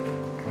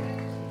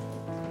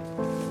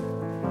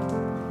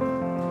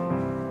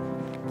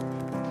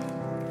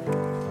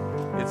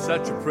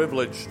such a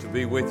privilege to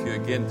be with you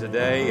again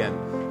today.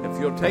 And if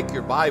you'll take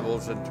your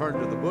Bibles and turn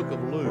to the book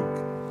of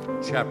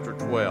Luke, chapter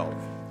 12.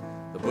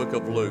 The book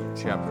of Luke,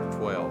 chapter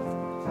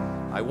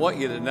 12. I want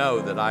you to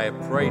know that I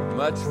have prayed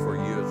much for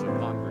you as a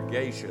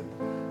congregation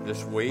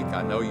this week.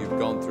 I know you've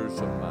gone through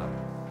some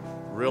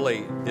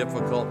really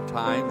difficult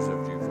times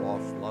if you've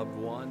lost loved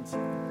ones.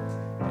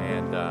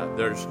 And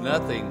there's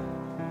nothing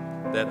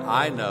that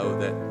I know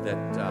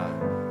that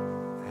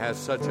has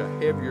such a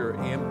heavier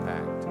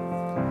impact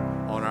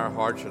on our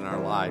hearts and our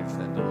lives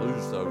than to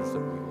lose those that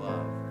we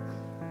love.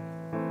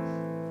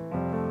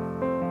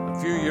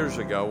 A few years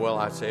ago, well,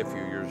 I say a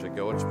few years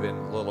ago, it's been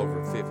a little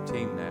over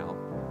 15 now,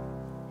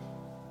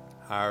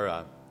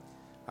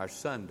 our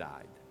son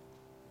died.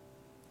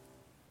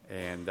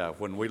 And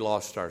when we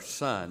lost our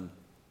son,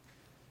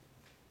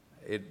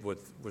 it was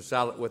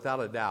without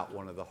a doubt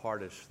one of the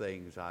hardest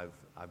things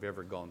I've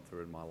ever gone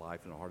through in my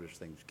life, and the hardest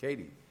things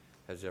Katie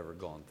has ever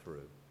gone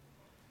through.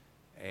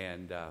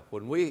 And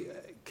when we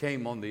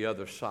came on the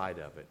other side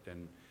of it,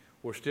 and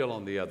we're still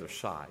on the other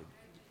side,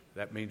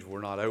 that means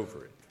we're not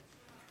over it.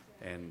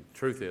 And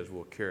truth is,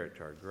 we'll carry it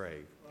to our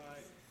grave.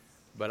 Right.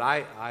 But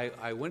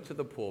I went to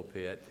the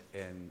pulpit,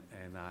 and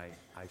I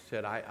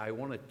said, I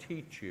want to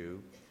teach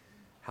you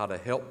how to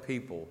help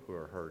people who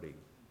are hurting.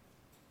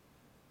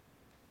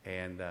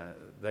 And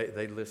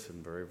they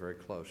listened very, very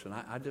close. And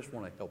I just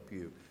want to help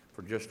you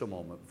for just a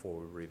moment before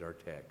we read our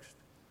text.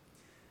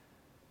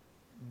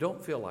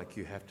 Don't feel like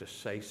you have to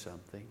say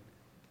something.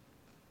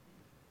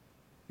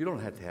 You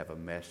don't have to have a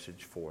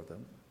message for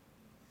them,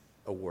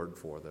 a word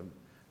for them.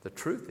 The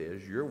truth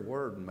is, your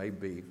word may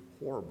be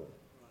horrible.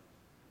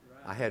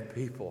 Right. I had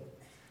people,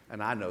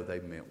 and I know they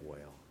meant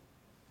well.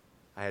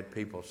 I had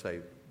people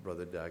say,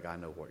 Brother Doug, I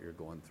know what you're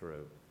going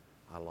through.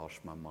 I lost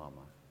my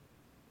mama.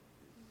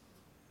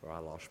 Or I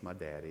lost my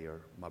daddy,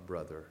 or my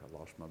brother. I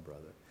lost my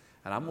brother.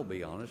 And I'm going to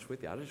be honest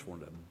with you, I just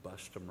wanted to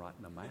bust them right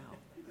in the mouth.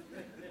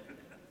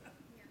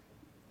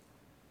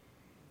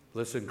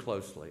 Listen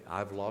closely.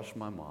 I've lost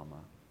my mama.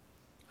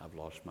 I've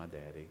lost my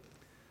daddy.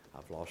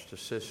 I've lost a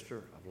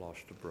sister. I've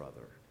lost a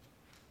brother.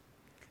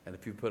 And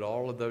if you put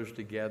all of those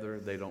together,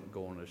 they don't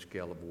go on a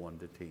scale of 1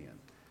 to 10.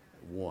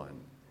 1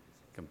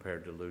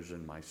 compared to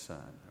losing my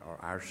son, or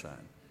our son,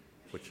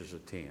 which is a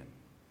 10.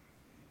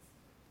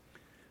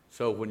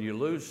 So when you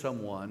lose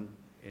someone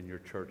in your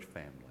church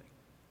family,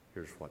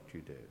 here's what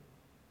you do.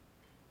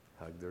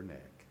 Hug their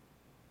neck.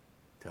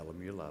 Tell them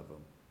you love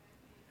them,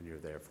 and you're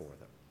there for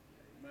them.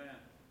 Amen.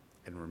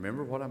 And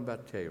remember what I'm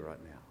about to tell you right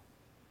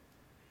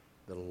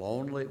now.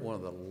 One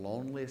of the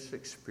loneliest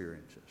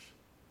experiences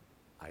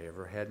I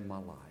ever had in my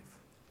life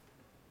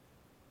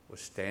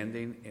was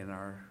standing in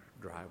our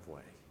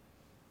driveway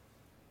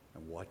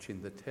and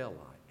watching the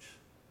taillights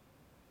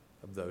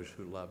of those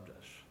who loved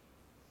us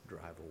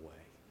drive away.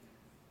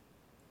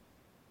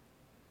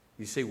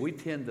 You see, we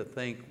tend to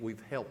think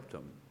we've helped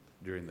them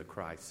during the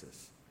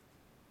crisis.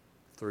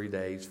 3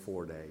 days,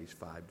 4 days,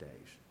 5 days.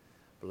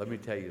 But let me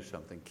tell you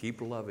something.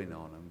 Keep loving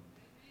on them.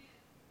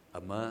 A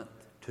month,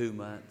 2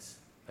 months,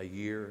 a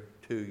year,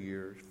 2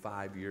 years,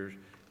 5 years.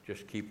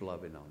 Just keep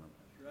loving on them.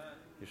 That's right.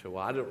 You say,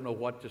 well, I don't know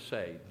what to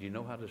say. Do you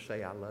know how to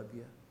say I love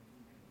you?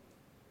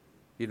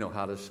 You know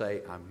how to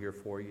say I'm here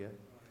for you?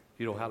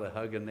 You know how to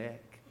hug a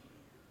neck?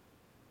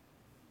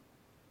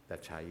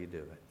 That's how you do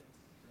it.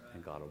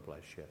 And God will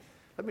bless you.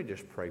 Let me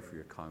just pray for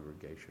your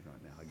congregation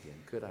right now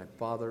again. Could I?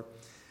 Father,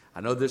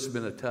 I know this has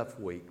been a tough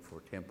week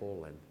for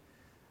Temple,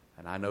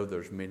 and I know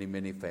there's many,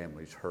 many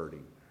families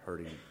hurting.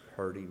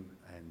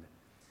 And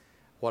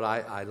what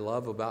I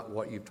love about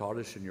what you've taught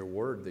us in your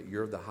word, that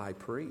you're the high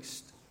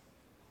priest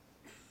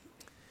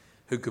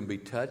who can be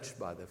touched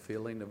by the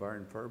feeling of our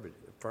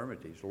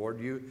infirmities. Lord,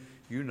 you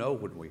know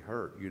when we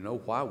hurt. You know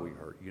why we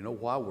hurt. You know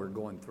why we're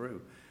going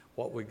through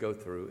what we go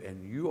through.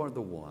 And you are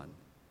the one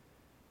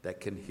that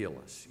can heal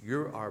us.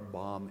 You're our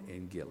balm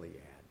in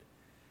Gilead.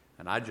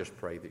 And I just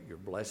pray that your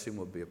blessing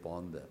will be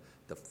upon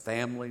the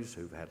families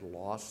who've had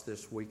loss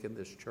this week in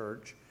this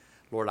church.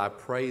 Lord, I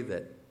pray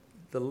that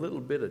the little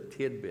bit of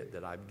tidbit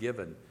that I've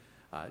given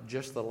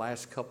just the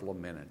last couple of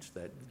minutes,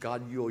 that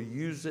God, you'll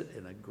use it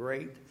in a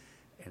great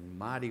and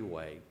mighty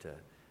way to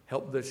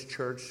help this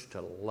church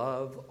to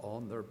love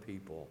on their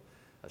people,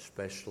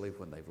 especially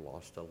when they've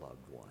lost a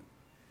loved one.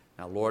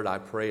 Now, Lord, I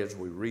pray as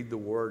we read the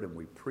word and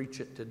we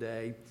preach it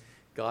today,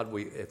 God,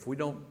 if we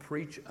don't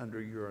preach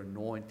under your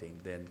anointing,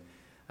 then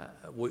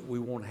we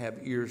won't have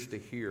ears to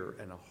hear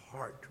and a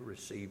heart to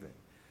receive it.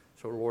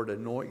 So, Lord,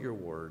 anoint your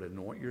word,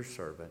 anoint your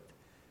servant,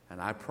 and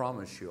I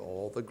promise you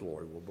all the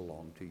glory will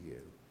belong to you.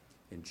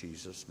 In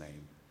Jesus'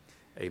 name,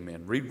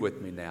 amen. Read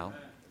with me now.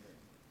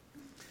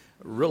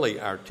 Really,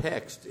 our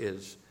text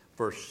is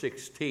verse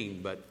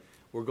 16, but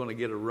we're going to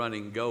get a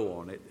running go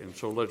on it. And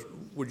so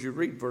would you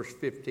read verse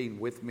 15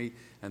 with me,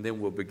 and then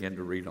we'll begin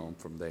to read on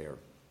from there.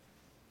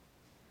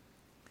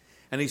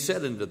 And he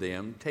said unto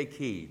them, take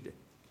heed,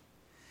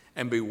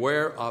 and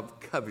beware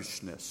of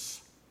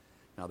covetousness.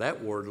 Now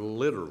that word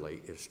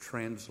literally is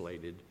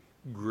translated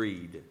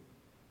greed.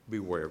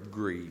 Beware of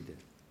greed.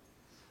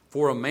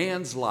 For a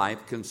man's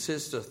life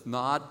consisteth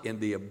not in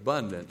the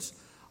abundance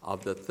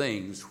of the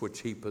things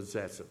which he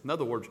possesseth. In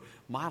other words,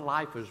 my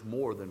life is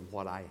more than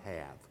what I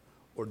have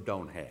or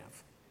don't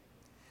have.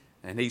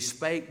 And he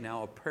spake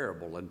now a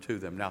parable unto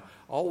them. Now,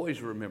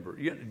 always remember,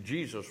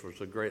 Jesus was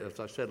the greatest, as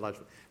I said last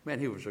week, man,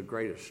 he was the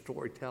greatest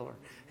storyteller.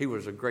 He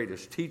was the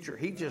greatest teacher.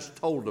 He just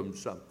told them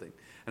something.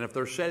 And if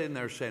they're sitting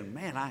there saying,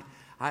 man,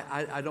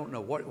 I don't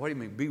know, what do you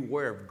mean?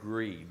 Beware of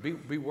greed.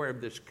 Beware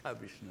of this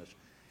covetousness.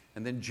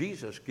 And then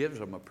Jesus gives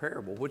them a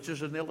parable, which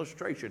is an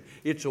illustration.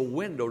 It's a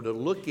window to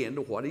look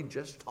into what he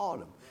just taught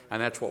them.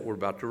 And that's what we're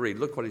about to read.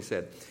 Look what he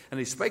said. And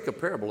he spake a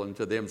parable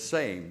unto them,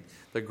 saying,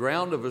 the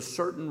ground of a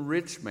certain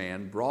rich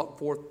man brought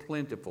forth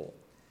plentiful.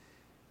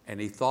 And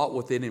he thought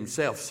within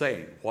himself,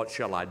 saying, what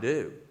shall I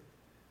do?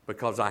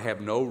 Because I have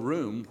no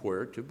room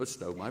where to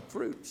bestow my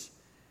fruits.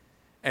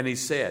 And he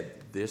said,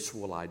 this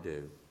will I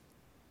do.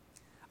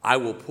 I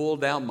will pull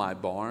down my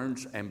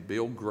barns and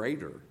build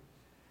greater.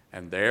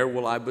 And there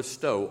will I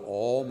bestow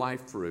all my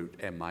fruit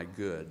and my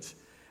goods.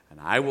 And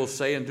I will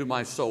say unto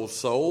my soul,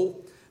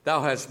 soul,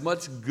 thou hast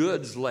much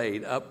goods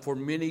laid up for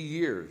many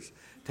years.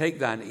 Take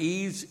thine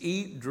ease,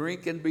 eat,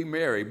 drink, and be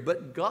merry.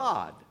 But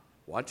God,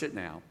 watch it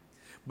now,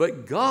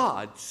 but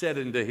God said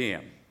unto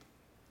him,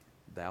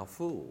 thou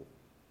fool,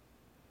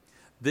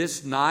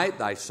 this night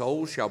thy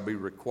soul shall be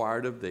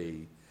required of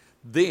thee.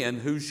 Then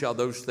whose shall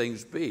those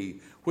things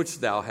be which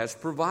thou hast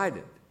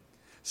provided?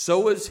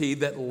 So is he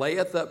that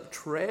layeth up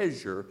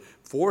treasure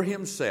for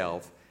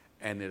himself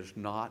and is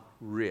not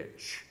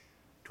rich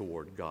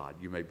toward God.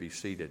 You may be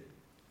seated.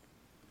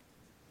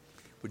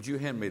 Would you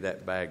hand me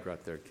that bag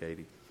right there,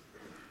 Katie?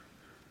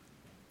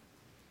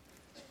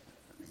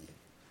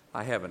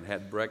 I haven't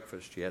had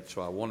breakfast yet,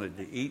 so I wanted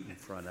to eat in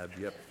front of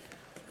you.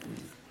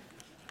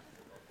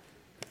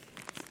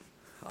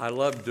 I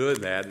love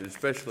doing that, and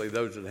especially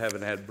those that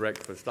haven't had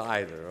breakfast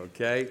either,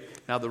 okay?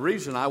 Now, the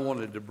reason I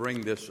wanted to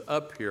bring this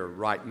up here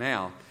right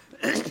now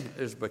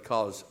is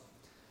because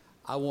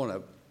I want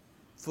to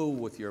fool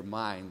with your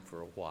mind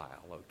for a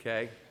while,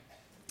 okay?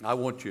 I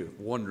want you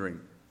wondering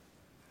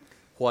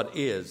what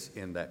is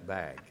in that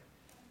bag.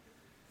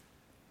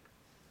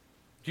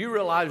 Do you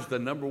realize the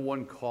number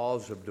one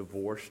cause of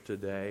divorce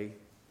today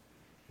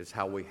is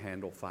how we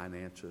handle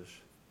finances?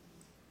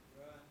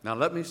 Now,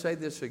 let me say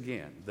this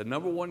again. The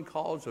number one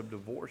cause of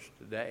divorce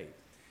today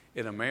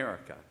in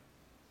America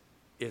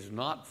is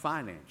not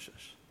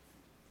finances.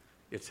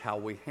 It's how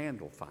we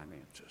handle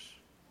finances.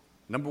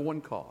 Number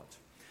one cause.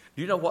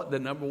 Do you know what the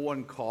number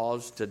one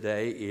cause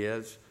today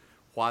is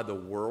why the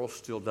world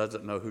still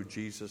doesn't know who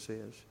Jesus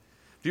is?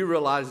 Do you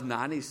realize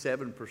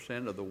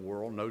 97% of the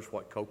world knows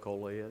what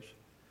Coca-Cola is?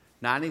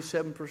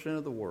 97%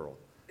 of the world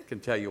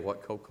can tell you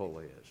what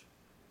Coca-Cola is.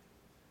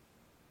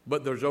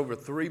 But there's over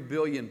 3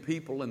 billion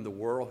people in the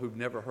world who've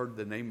never heard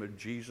the name of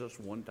Jesus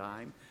one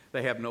time.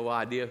 They have no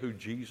idea who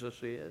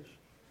Jesus is.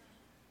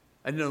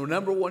 And the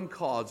number one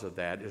cause of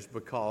that is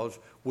because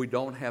we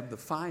don't have the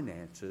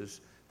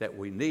finances that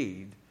we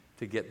need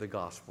to get the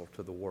gospel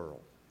to the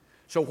world.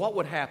 So what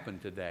would happen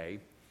today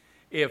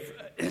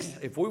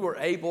if we were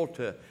able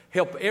to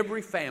help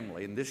every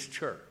family in this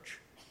church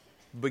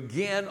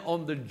begin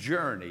on the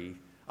journey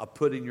of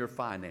putting your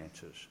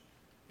finances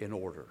in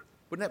order?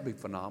 Wouldn't that be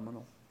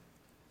phenomenal?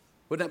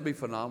 Wouldn't that be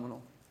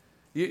phenomenal?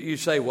 You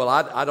say, well,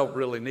 I don't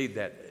really need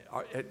that.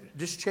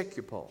 Just check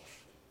your pulse.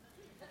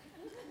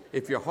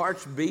 If your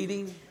heart's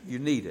beating, you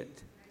need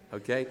it.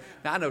 Okay?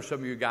 Now, I know some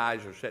of you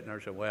guys are sitting there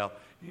saying, well,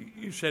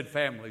 you said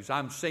families.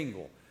 I'm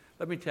single.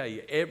 Let me tell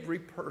you, every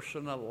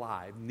person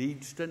alive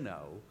needs to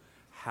know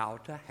how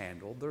to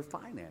handle their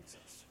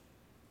finances.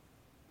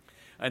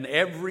 And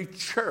every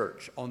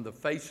church on the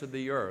face of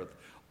the earth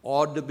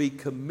ought to be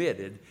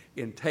committed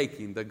in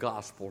taking the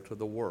gospel to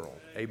the world.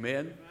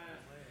 Amen?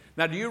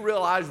 Now, do you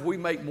realize we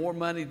make more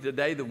money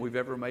today than we've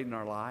ever made in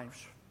our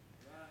lives?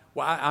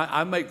 Well,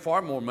 I make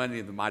far more money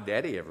than my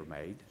daddy ever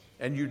made,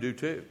 and you do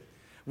too.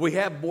 We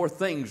have more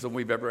things than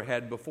we've ever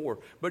had before.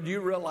 But do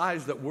you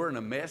realize that we're in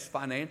a mess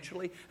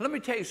financially? And let me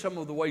tell you some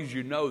of the ways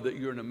you know that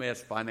you're in a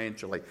mess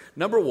financially.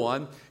 Number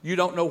one, you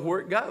don't know where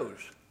it goes.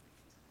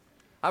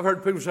 I've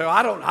heard people say,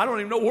 I don't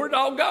even know where it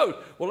all goes.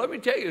 Well, let me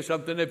tell you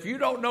something. If you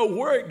don't know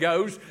where it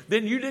goes,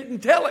 then you didn't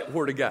tell it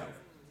where to go.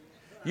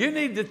 You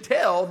need to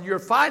tell your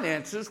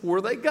finances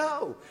where they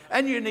go.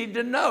 And you need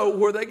to know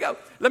where they go.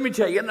 Let me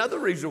tell you another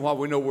reason why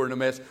we know we're in a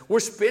mess. We're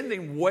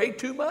spending way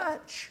too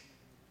much.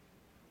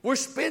 We're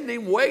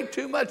spending way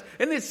too much.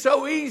 And it's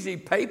so easy.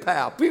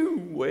 PayPal,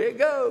 pew, away it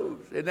goes.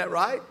 Isn't that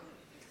right?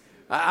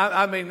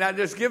 I mean, now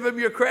just give them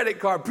your credit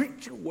card.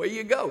 Away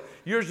you go.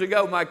 Years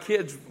ago, my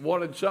kids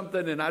wanted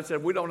something, and I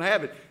said, we don't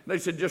have it. And they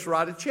said, just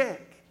write a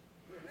check.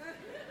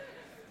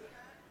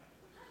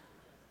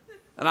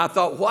 And I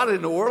thought, what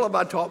in the world have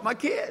I taught my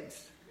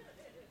kids?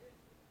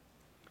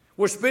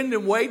 We're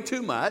spending way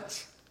too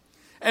much,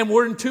 and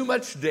we're in too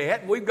much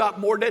debt. We've got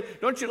more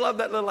debt. Don't you love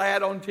that little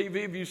ad on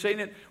TV? Have you seen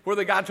it? Where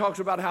the guy talks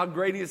about how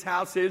great his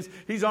house is.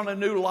 He's on a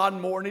new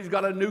lawnmower, and he's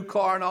got a new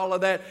car and all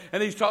of that.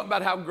 And he's talking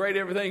about how great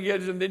everything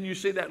is. And then you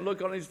see that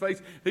look on his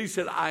face. He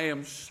said, I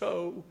am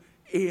so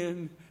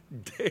in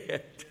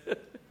Debt.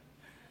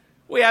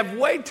 We have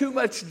way too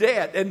much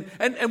debt,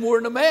 and we're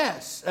in a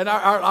mess. And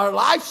our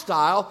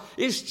lifestyle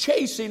is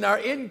chasing our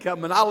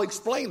income, and I'll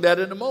explain that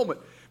in a moment.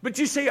 But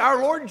you see,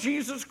 our Lord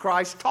Jesus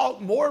Christ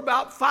talked more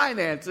about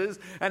finances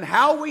and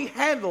how we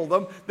handle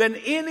them than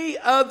any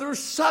other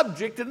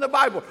subject in the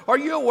Bible. Are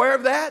you aware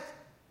of that?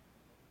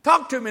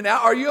 Talk to me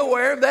now. Are you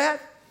aware of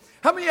that?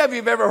 How many of you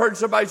have ever heard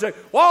somebody say,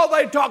 all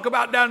they talk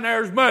about down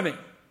there is money?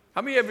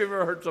 How many of you have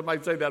ever heard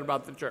somebody say that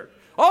about the church?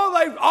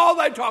 All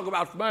they talk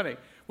about is money.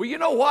 Well, you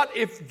know what?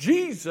 If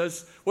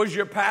Jesus was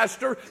your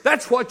pastor,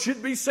 that's what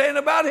you'd be saying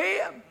about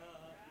him.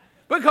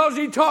 Because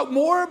he talked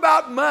more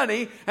about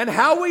money and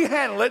how we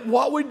handle it and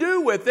what we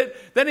do with it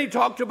than he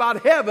talked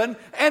about heaven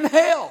and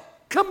hell.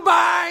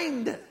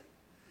 Combined.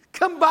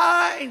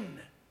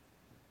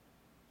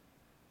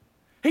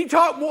 He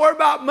talked more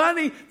about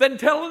money than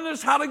telling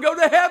us how to go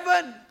to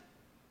heaven.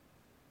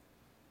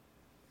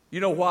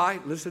 You know why?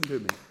 Listen to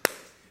me.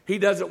 He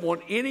doesn't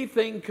want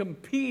anything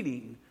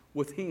competing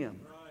with him.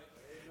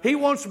 He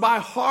wants my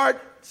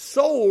heart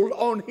sold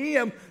on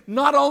him,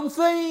 not on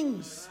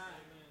things.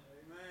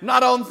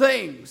 Not on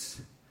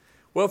things.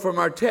 Well, from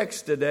our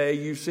text today,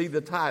 you see the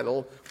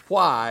title,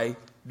 Why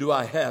Do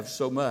I Have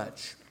So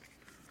Much?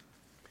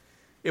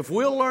 If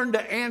we'll learn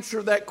to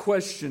answer that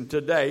question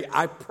today,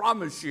 I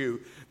promise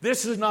you,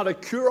 this is not a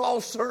cure-all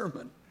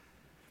sermon,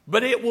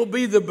 but it will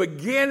be the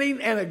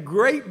beginning and a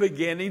great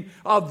beginning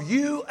of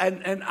you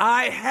and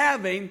I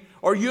having,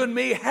 or you and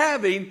me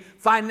having,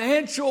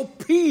 financial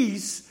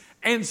peace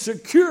and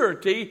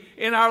security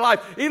in our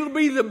life. It'll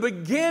be the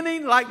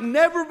beginning like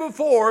never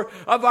before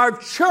of our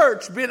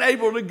church being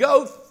able to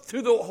go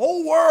to the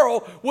whole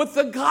world with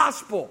the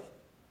gospel.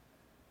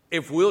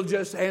 If we'll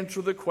just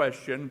answer the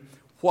question,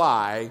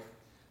 why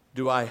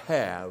do I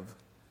have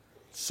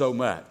so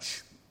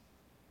much?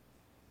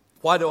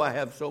 Why do I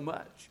have so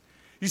much?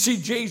 You see,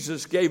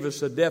 Jesus gave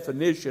us a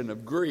definition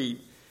of greed,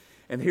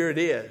 and here it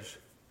is.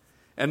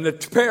 And the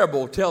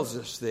parable tells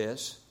us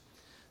this,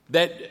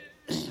 that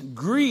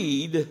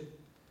greed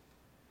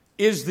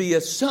is the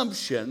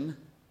assumption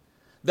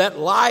that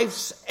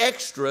life's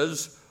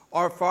extras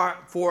are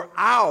for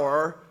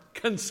our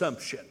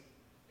consumption.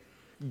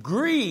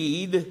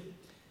 Greed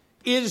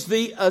is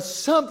the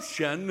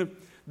assumption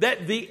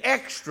that the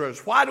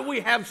extras, why do we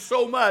have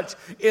so much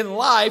in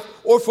life,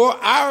 or for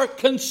our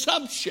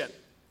consumption?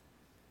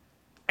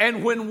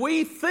 And when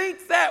we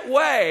think that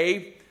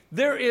way,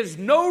 there is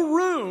no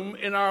room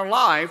in our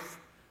life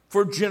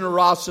for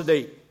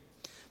generosity.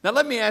 Now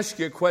let me ask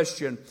you a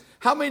question.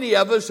 How many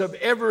of us have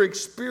ever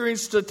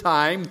experienced a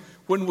time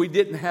when we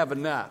didn't have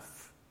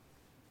enough?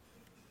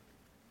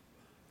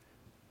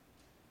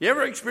 You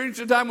ever experienced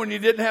a time when you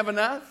didn't have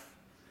enough?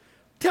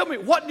 Tell me,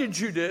 what did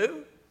you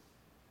do?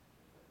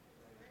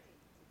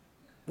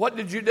 What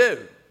did you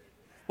do?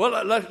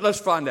 Well, let's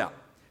find out.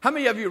 How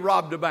many of you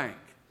robbed a bank?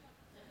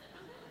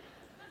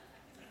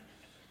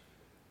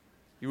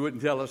 You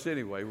wouldn't tell us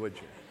anyway, would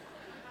you?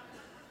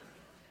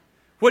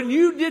 When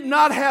you did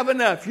not have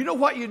enough, you know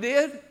what you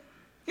did?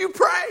 You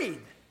prayed.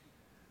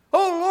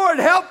 Oh, Lord,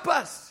 help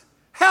us.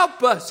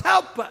 Help us.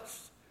 Help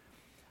us.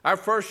 Our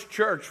first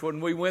church, when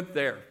we went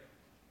there,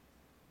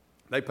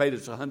 they paid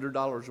us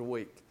 $100 a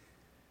week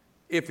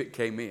if it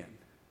came in.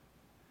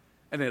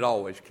 And it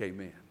always came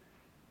in.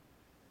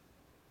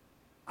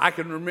 I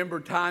can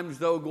remember times,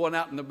 though, going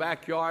out in the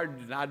backyard,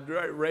 and I'd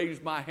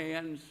raise my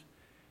hands,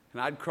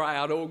 and I'd cry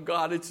out, oh,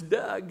 God, it's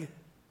Doug,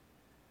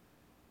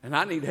 and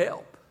I need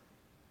help.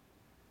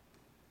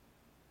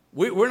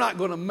 We're not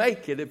going to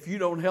make it if you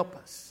don't help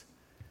us.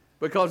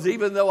 Because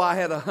even though I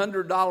had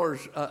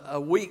 $100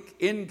 a week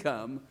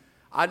income,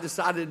 I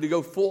decided to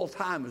go full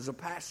time as a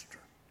pastor.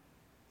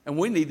 And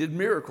we needed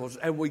miracles,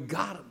 and we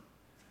got them.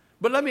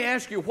 But let me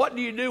ask you, what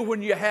do you do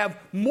when you have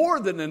more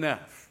than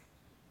enough?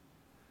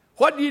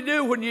 What do you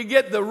do when you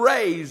get the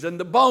raise and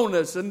the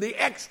bonus and the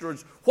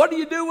extras? What do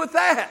you do with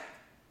that?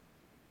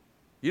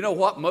 You know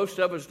what? Most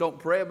of us don't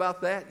pray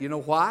about that. You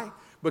know why?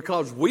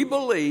 Because we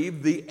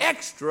believe the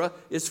extra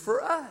is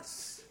for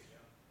us.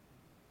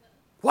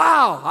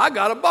 Wow, I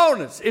got a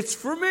bonus. It's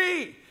for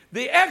me.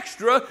 The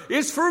extra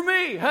is for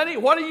me. Honey,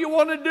 what do you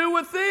want to do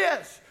with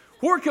this?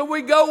 Where can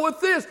we go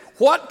with this?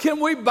 What can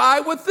we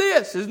buy with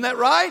this? Isn't that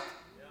right?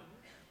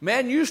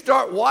 Man, you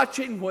start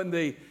watching when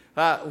we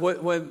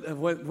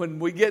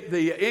get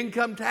the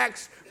income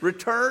tax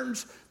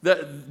returns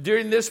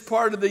during this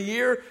part of the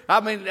year.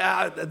 I mean,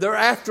 they're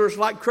after us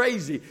like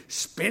crazy.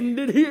 Spend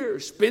it here,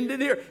 spend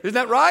it here. Isn't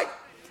that right?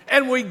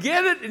 And we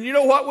get it, and you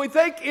know what we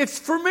think? It's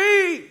for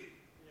me.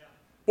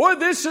 Boy,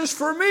 this is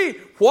for me.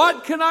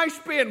 What can I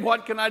spend?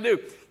 What can I do?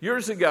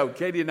 Years ago,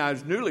 Katie and I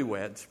was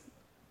newlyweds.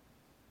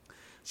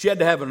 She had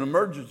to have an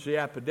emergency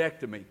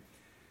appendectomy.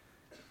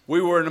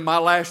 We were in my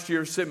last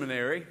year of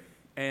seminary,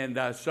 and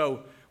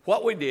so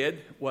what we did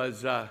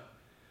was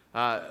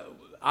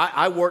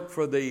I worked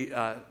for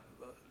the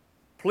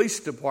police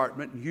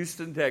department in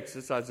Houston,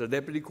 Texas. I was a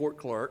deputy court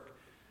clerk,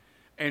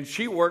 and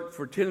she worked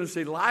for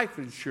Tennessee Life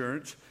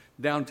Insurance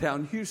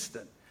downtown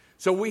Houston.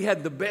 So we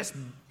had the best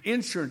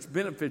insurance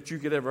benefits you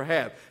could ever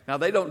have. Now,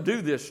 they don't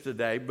do this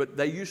today, but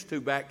they used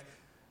to back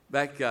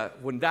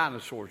when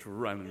dinosaurs were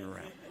running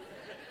around.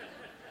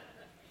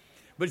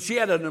 But she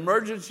had an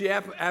emergency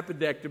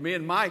appendectomy,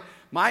 and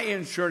my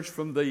insurance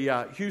from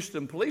the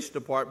Houston Police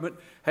Department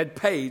had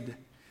paid.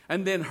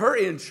 And then her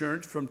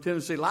insurance from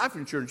Tennessee Life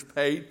Insurance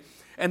paid,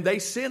 and they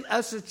sent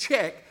us a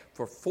check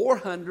for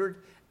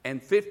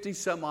 $450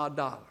 some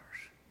odd.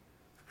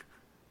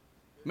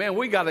 Man,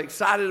 we got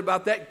excited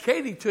about that.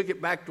 Katie took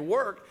it back to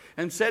work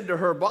and said to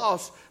her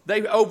boss,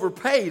 they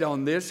overpaid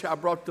on this. I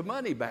brought the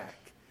money back.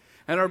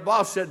 And her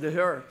boss said to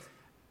her,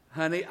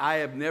 honey, I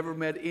have never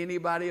met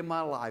anybody in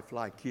my life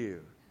like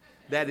you.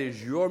 That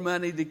is your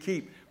money to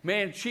keep.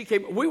 Man, she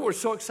came. We were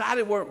so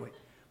excited, weren't we?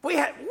 We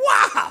had,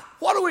 wow,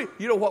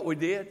 you know what we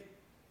did?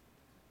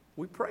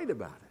 We prayed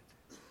about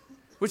it.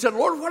 We said,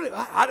 Lord,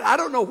 I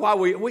don't know why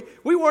we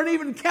weren't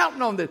even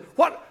counting on this.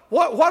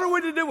 What are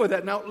we to do with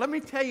that? Now, let me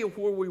tell you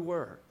where we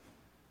were.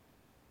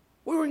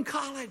 We were in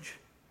college.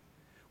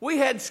 We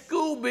had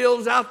school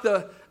bills out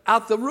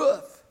the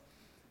roof.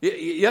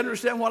 You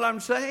understand what I'm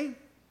saying?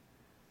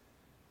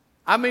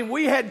 I mean,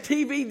 we had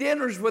TV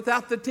dinners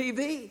without the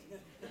TV.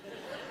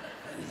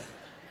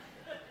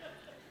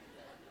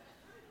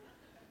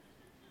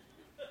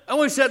 And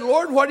we said,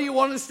 Lord, what do you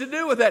want us to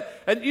do with that?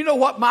 And you know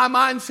what my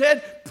mind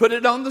said? Put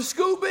it on the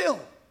school bill.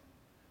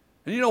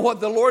 And you know what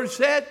the Lord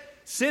said?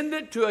 Send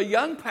it to a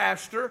young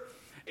pastor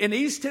in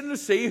East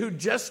Tennessee who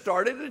just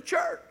started a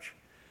church.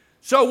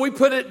 So we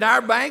put it in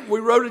our bank. We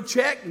wrote a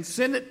check and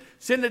sent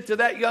it to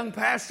that young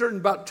pastor. In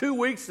about 2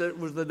 weeks, it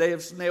was the day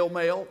of snail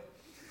mail.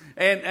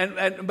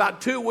 And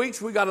about 2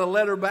 weeks, we got a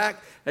letter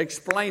back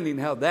explaining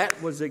how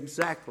that was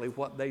exactly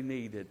what they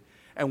needed.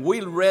 And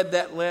we read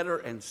that letter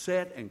and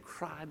sat and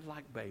cried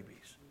like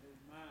babies.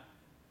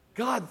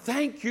 God,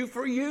 thank you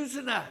for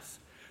using us.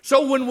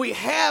 So when we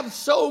have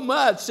so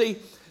much, see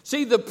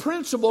the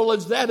principle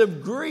is that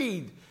of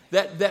greed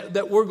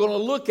that we're going to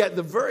look at,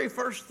 the very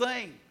first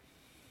thing.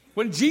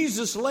 When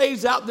Jesus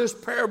lays out this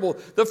parable,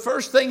 the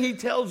first thing he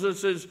tells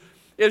us is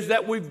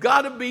that we've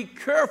got to be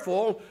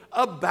careful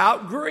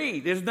about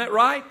greed. Isn't that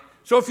right?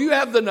 So if you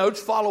have the notes,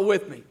 follow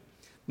with me.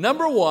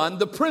 Number one,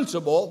 the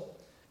principle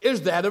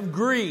is that of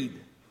greed.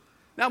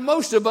 Now,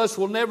 most of us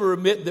will never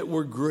admit that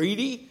we're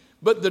greedy,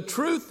 but the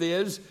truth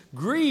is,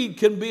 greed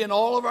can be in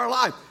all of our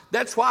life.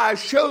 That's why I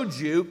showed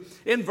you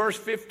in verse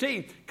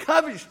 15.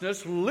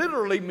 Covetousness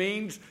literally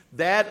means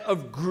that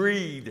of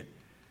greed.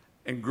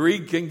 And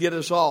greed can get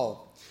us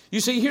all. You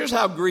see, here's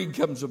how greed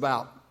comes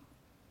about.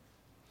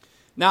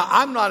 Now,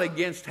 I'm not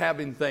against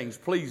having things.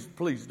 Please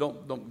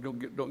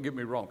don't get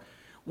me wrong.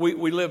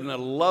 We live in a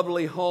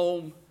lovely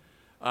home.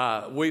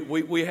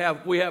 We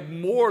have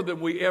more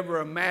than we ever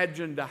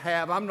imagined to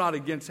have. I'm not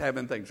against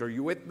having things. Are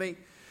you with me?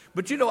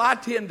 But you know, I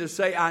tend to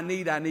say I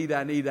need,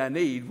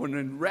 when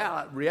in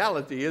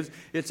reality is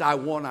it's I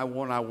want.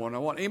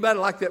 Anybody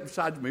like that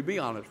besides me? Be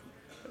honest.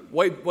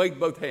 Wave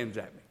both hands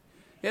at me.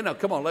 You know,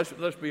 come on,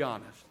 let's be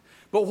honest.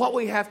 But what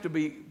we have to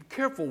be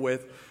careful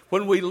with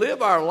when we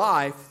live our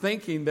life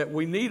thinking that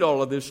we need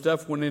all of this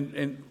stuff, when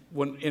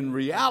in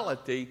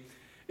reality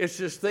it's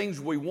just things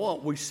we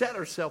want, we set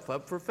ourselves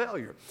up for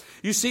failure.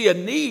 You see, a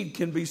need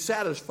can be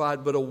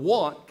satisfied, but a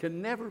want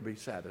can never be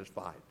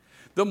satisfied.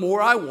 The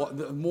more I want,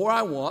 the more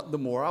I want, the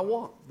more I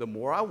want. The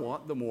more I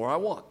want, the more I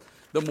want.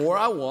 The more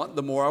I want,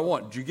 the more I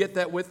want. Did you get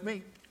that with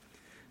me?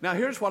 Now,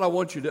 here's what I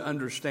want you to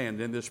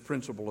understand in this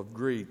principle of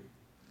greed.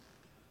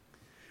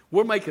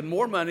 We're making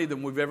more money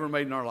than we've ever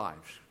made in our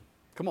lives.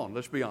 Come on,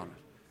 let's be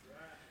honest.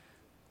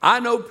 I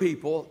know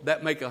people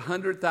that make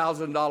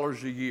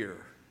 $100,000 a year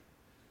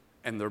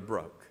and they're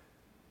broke.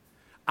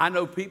 I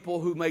know people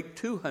who make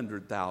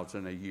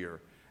 $200,000 a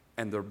year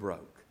and they're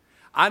broke.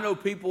 I know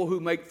people who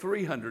make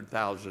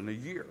 $300,000 a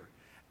year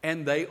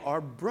and they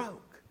are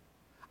broke.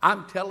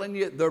 I'm telling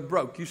you, they're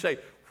broke. You say,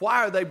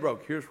 why are they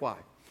broke? Here's why.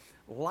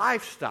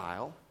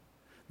 Lifestyle,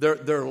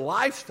 their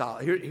lifestyle,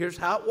 here's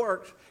how it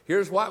works.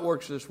 Here's why it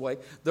works this way.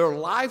 Their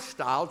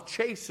lifestyle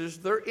chases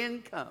their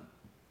income.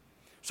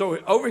 So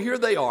over here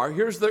they are.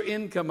 Here's their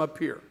income up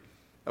here.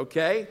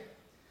 Okay?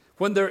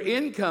 When their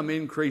income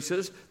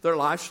increases, their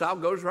lifestyle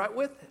goes right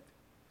with it.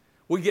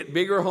 We get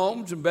bigger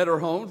homes and better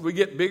homes. We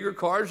get bigger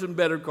cars and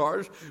better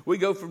cars. We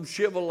go from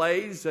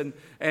Chevrolets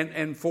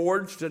and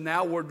Fords to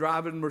now we're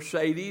driving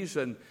Mercedes.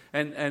 And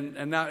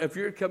now if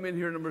you're coming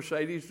here in a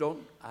Mercedes,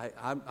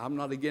 I'm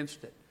not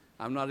against it.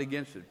 I'm not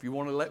against it. If you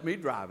want to let me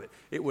drive it,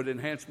 it would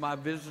enhance my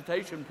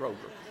visitation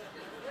program.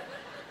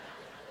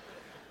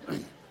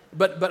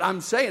 But I'm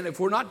saying if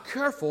we're not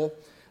careful,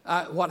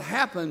 what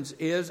happens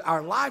is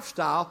our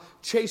lifestyle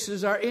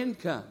chases our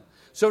income.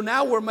 So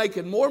now we're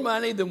making more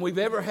money than we've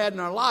ever had in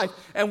our life,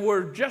 and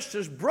we're just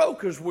as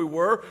broke as we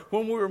were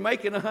when we were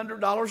making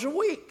 $100 a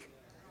week.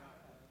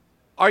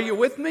 Are you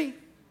with me?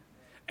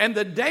 And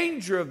the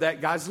danger of that,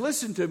 guys,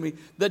 listen to me.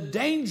 The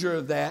danger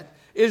of that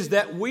is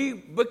that we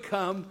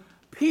become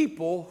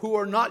people who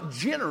are not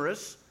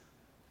generous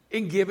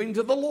in giving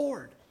to the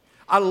Lord.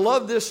 I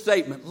love this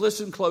statement.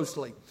 Listen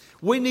closely.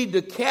 We need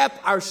to cap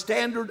our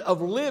standard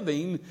of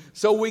living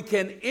so we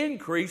can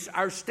increase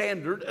our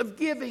standard of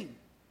giving.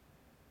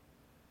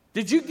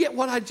 Did you get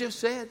what I just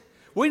said?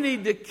 We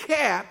need to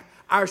cap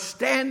our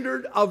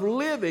standard of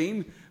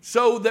living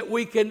so that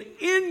we can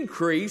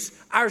increase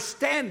our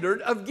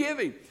standard of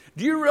giving.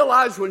 Do you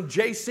realize when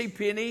J.C.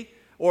 Penney,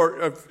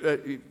 or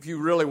if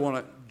you really want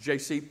to,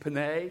 J.C.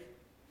 Penney?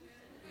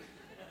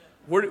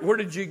 Where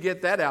did you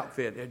get that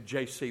outfit? At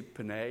J.C.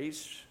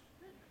 Penney's?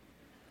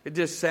 It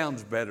just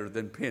sounds better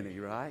than penny,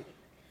 right?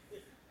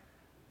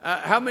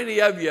 How many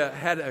of you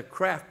had a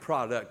craft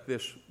product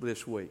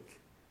this week?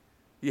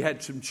 You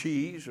had some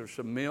cheese or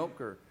some milk,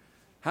 or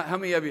how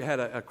many of you had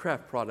a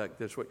craft product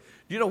this week?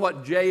 Do you know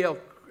what J.L.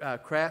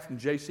 Kraft and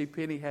J.C.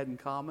 Penney had in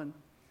common?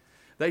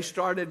 They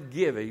started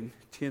giving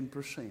 10.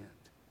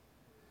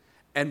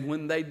 And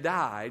when they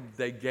died,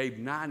 they gave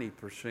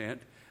 90%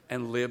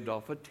 and lived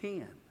off of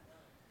 10.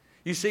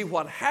 You see,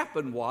 what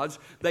happened was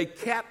they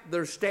capped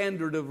their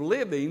standard of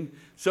living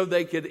so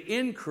they could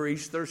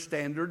increase their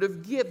standard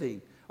of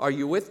giving. Are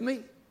you with me?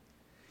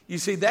 You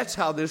see, that's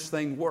how this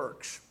thing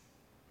works.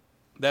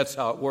 That's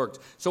how it works.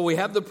 So we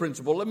have the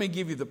principle. Let me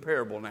give you the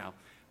parable now.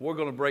 We're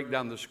going to break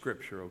down the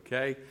scripture,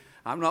 okay?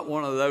 I'm not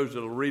one of those that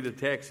will read a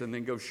text and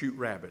then go shoot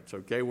rabbits,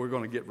 okay? We're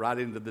going to get right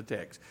into the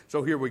text.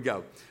 So here we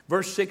go.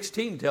 Verse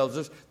 16 tells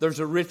us there's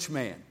a rich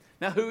man.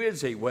 Now, who is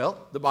he? Well,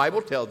 the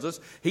Bible tells us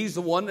he's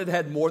the one that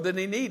had more than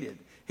he needed.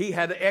 He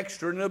had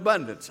extra in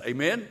abundance.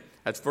 Amen?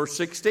 That's verse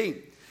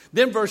 16.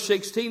 Then verse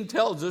 16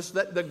 tells us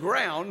that the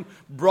ground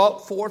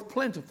brought forth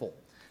plentiful.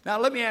 Now,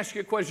 let me ask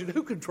you a question.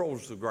 Who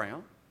controls the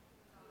ground?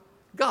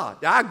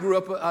 God. I grew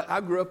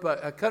up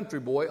a country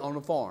boy on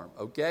a farm,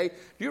 okay?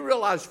 Do you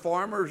realize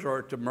farmers are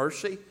at the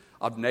mercy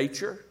of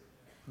nature?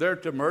 They're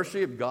at the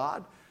mercy of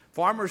God.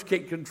 Farmers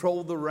can't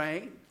control the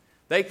rain.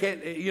 They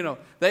can't,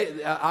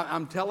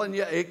 I'm telling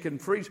you, it can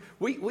freeze.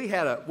 We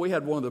had one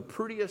of the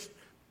prettiest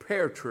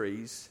pear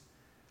trees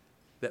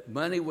that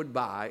money would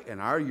buy in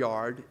our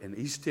yard in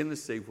East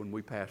Tennessee when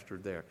we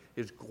pastored there.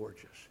 It's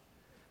gorgeous.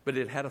 But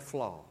it had a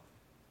flaw.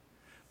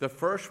 The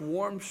first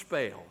warm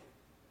spell,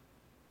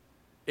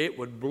 it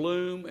would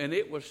bloom, and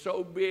it was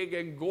so big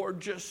and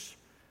gorgeous.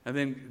 And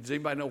then, does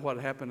anybody know what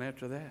happened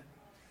after that?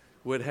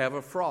 We'd have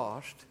a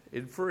frost,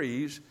 it'd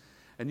freeze.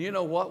 And you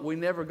know what? We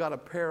never got a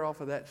pear off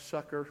of that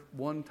sucker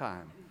one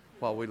time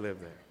while we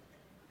lived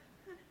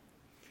there.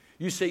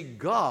 You see,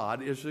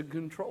 God is in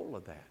control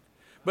of that.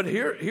 But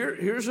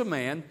here's a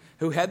man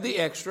who had the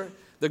extra.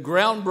 The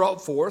ground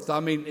brought forth. I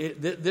mean,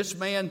 this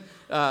man,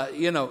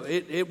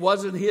 it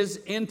wasn't his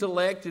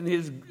intellect and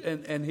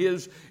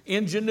his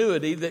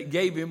ingenuity that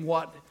gave him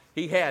what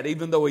he had,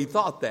 even though he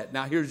thought that.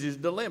 Now, here's his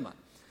dilemma.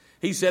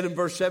 He said in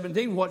verse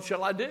 17, what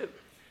shall I do?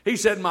 He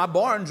said, my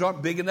barns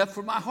aren't big enough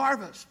for my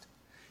harvest.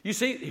 You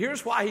see,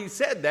 here's why he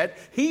said that.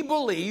 He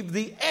believed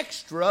the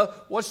extra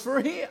was for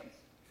him.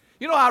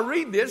 You know, I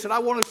read this and I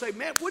want to say,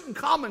 man, wouldn't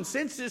common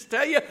sense just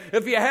tell you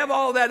if you have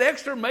all that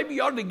extra, maybe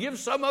you ought to give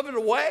some of it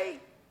away?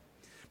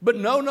 But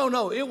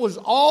no. It was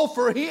all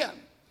for him.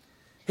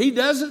 He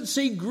doesn't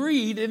see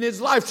greed in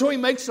his life, so he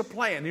makes a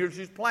plan. Here's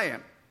his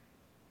plan.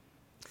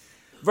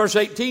 Verse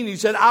 18, he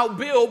said, I'll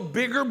build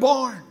bigger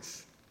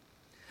barns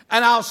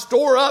and I'll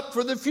store up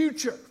for the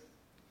future.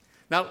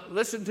 Now,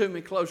 listen to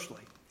me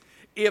closely.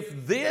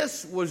 If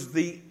this was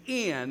the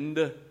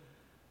end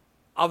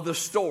of the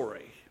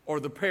story or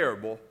the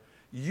parable,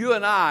 you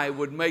and I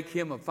would make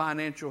him a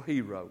financial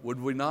hero, would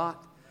we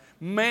not?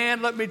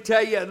 Man, let me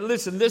tell you,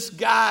 listen, this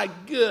guy,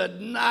 good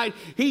night,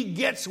 he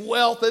gets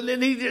wealth and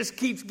then he just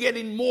keeps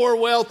getting more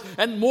wealth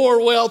and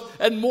more wealth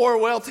and more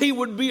wealth. He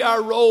would be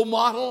our role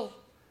model.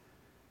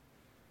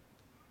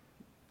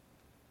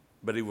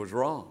 But he was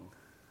wrong.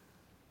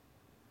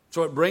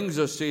 So it brings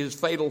us to his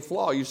fatal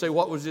flaw. You say,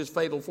 what was his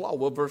fatal flaw?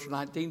 Well, verse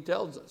 19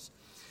 tells us.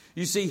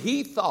 You see,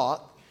 he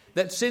thought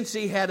that since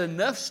he had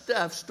enough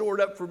stuff stored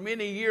up for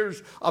many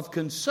years of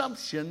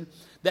consumption,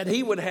 that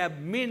he would have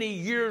many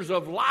years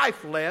of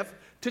life left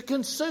to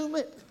consume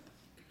it.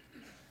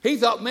 He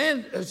thought,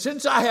 man,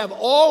 since I have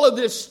all of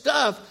this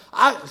stuff,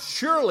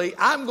 surely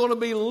I'm going to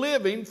be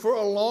living for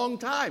a long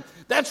time.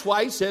 That's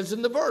why he says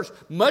in the verse,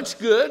 much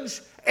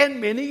goods and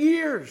many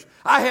years.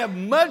 I have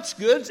much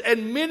goods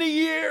and many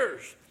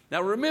years.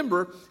 Now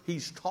remember,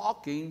 he's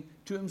talking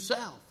to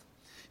himself.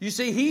 You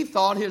see, he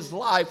thought his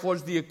life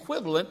was the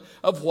equivalent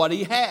of what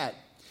he had.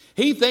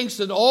 He thinks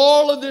that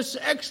all of this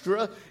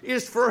extra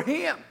is for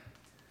him.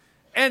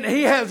 And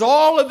he has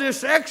all of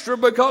this extra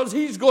because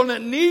he's going to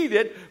need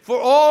it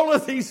for all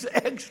of these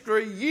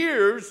extra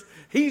years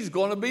he's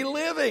going to be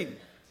living.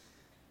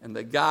 And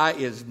the guy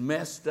is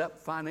messed up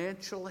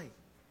financially.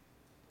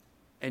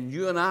 And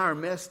you and I are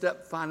messed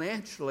up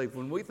financially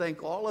when we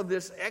think all of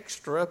this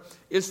extra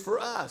is for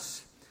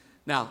us.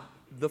 Now,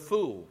 the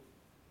fool.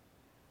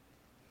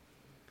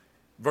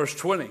 Verse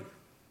 20.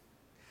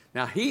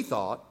 Now, he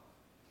thought,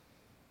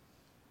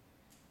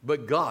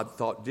 but God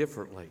thought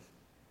differently.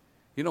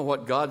 You know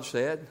what God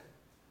said?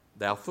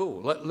 Thou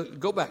fool.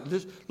 Go back.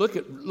 Just look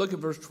at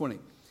verse 20.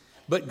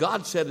 But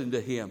God said unto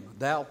him,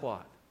 thou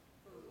what?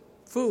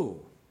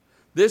 Fool.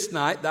 this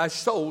night thy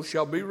soul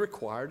shall be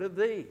required of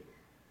thee.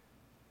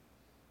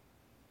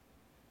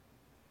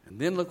 And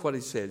then look what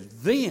he says.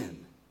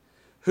 Then,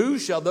 who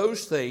shall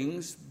those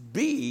things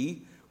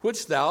be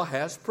which thou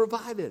hast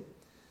provided?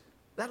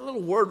 That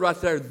little word right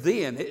there,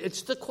 then,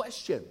 it's the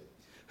question.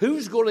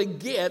 Who's going to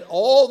get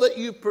all that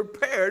you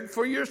prepared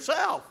for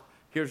yourself?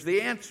 Here's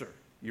the answer.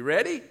 You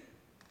ready?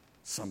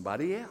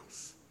 Somebody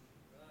else.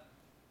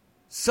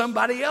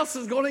 Somebody else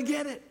is going to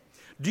get it.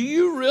 Do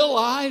you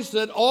realize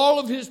that all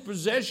of his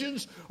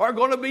possessions are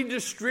going to be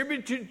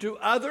distributed to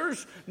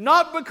others?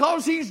 Not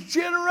because he's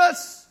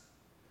generous,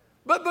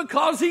 but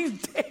because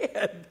he's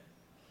dead.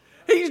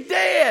 He's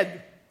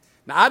dead.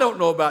 Now, I don't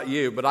know about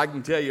you, but I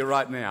can tell you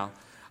right now,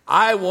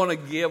 I want to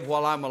give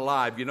while I'm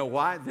alive. You know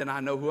why? Then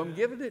I know who I'm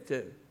giving it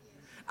to.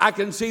 I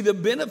can see the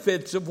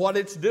benefits of what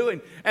it's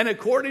doing. And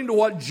according to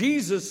what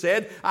Jesus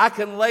said, I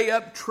can lay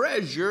up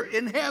treasure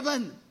in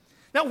heaven.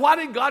 Now, why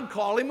did God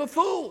call him a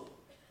fool?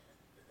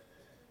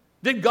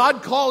 Did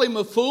God call him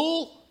a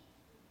fool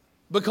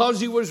because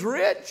he was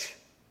rich?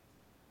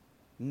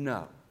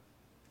 No.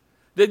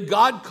 Did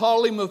God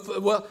call him a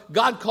fool? Well,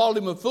 God called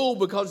him a fool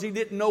because he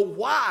didn't know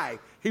why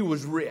he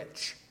was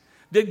rich.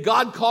 Did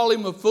God call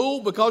him a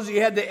fool because he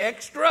had the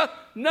extra?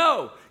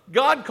 No.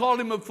 God called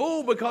him a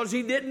fool because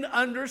he didn't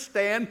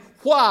understand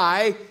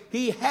why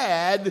he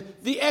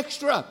had the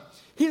extra.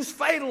 His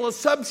fatal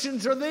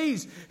assumptions are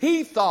these.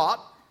 He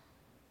thought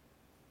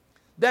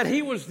that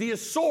he was the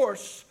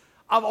source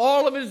of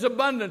all of his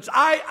abundance.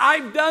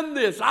 I've done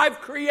this. I've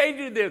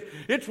created this.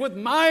 It's with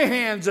my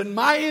hands and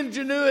my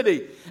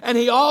ingenuity. And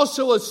he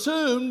also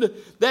assumed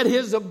that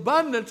his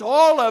abundance,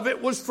 all of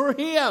it, was for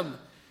him.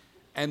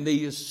 And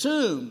he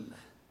assumed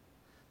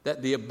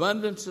that the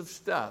abundance of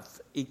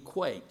stuff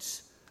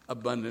equates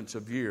abundance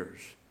of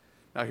years.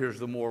 Now here's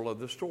the moral of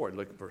the story.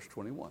 Look at verse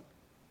 21.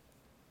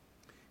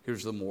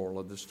 Here's the moral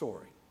of the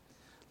story.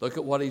 Look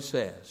at what he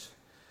says.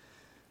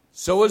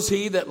 So is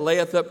he that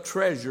layeth up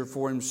treasure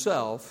for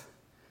himself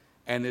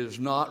and is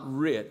not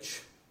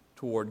rich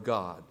toward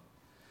God.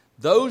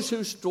 Those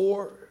who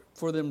store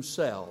for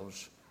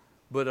themselves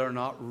but are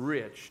not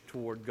rich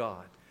toward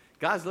God.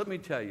 Guys, let me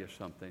tell you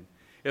something.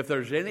 If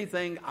there's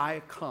anything I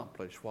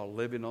accomplish while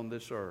living on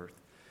this earth,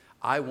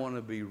 I want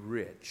to be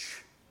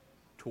rich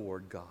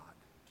toward God.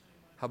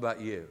 How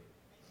about you?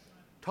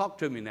 Talk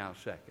to me now a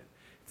second.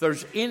 If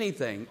there's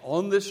anything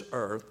on this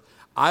earth,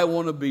 I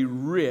want to be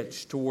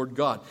rich toward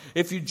God.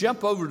 If you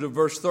jump over to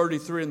verse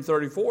 33 and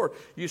 34,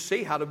 you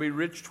see how to be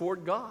rich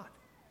toward God.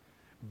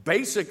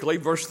 Basically,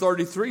 verse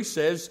 33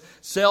 says,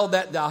 sell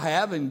that thou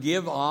have and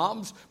give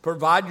alms.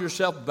 Provide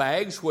yourself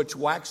bags which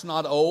wax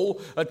not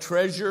old, a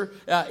treasure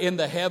in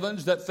the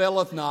heavens that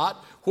faileth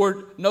not,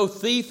 where no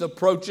thief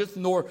approacheth,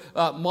 nor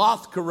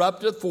moth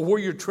corrupteth. For where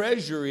your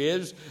treasure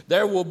is,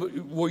 there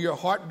will your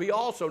heart be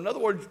also. In other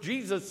words,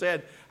 Jesus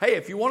said, hey,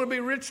 if you want to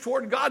be rich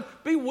toward God,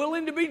 be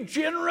willing to be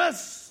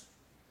generous.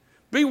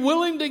 Be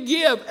willing to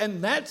give,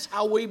 and that's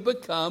how we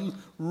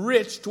become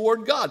rich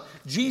toward God.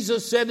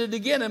 Jesus said it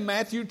again in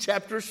Matthew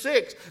chapter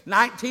 6,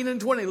 19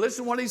 and 20.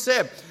 Listen what he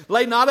said.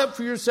 Lay not up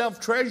for yourself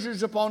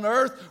treasures upon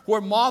earth,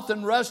 where moth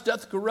and rust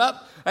doth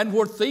corrupt, and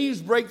where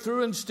thieves break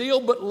through and steal,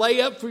 but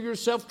lay up for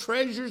yourself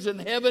treasures in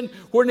heaven,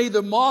 where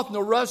neither moth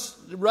nor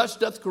rust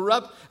doth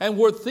corrupt, and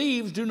where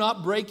thieves do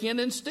not break in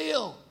and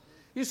steal.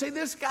 You see,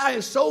 this guy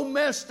is so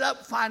messed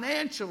up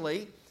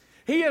financially,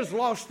 he has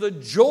lost the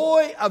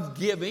joy of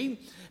giving.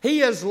 He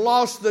has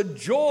lost the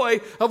joy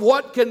of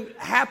what can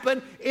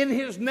happen in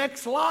his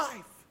next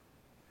life.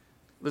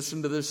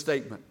 Listen to this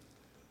statement.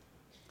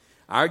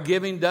 Our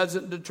giving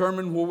doesn't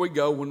determine where we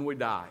go when we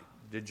die.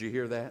 Did you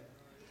hear that?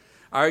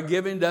 Our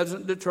giving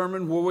doesn't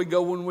determine where we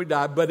go when we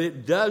die, but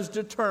it does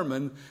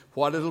determine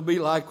what it'll be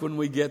like when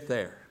we get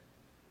there.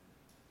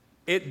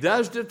 It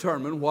does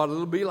determine what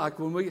it'll be like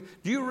when we...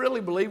 Do you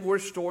really believe we're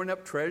storing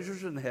up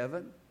treasures in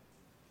heaven?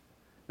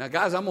 Now,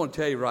 guys, I'm going to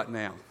tell you right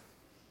now.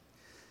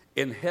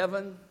 In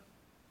heaven,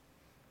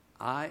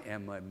 I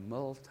am a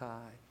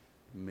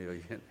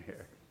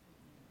multi-millionaire.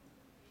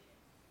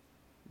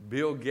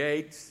 Bill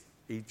Gates,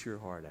 eat your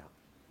heart out.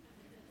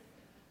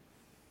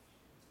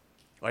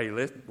 Are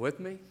you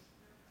with me?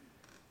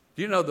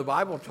 Do you know the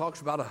Bible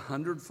talks about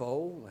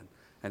 100-fold?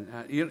 And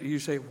you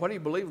say, what do you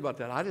believe about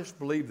that? I just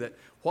believe that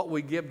what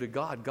we give to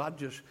God, God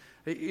just,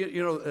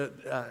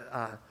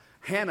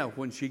 Hannah,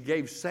 when she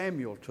gave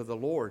Samuel to the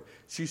Lord,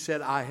 she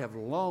said, I have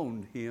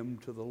loaned him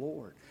to the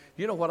Lord.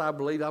 You know what I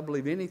believe? I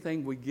believe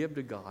anything we give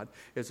to God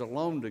is a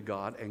loan to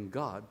God, and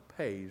God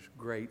pays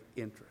great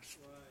interest.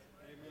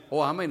 Right.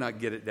 Oh, I may not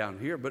get it down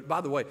here, but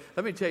by the way,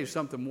 let me tell you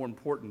something more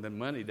important than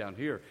money down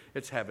here.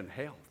 It's having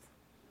health.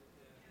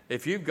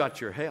 If you've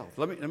got your health,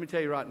 let me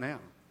tell you right now.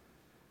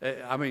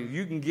 I mean,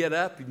 you can get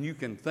up and you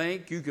can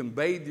think, you can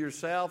bathe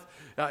yourself.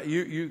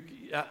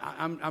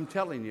 I'm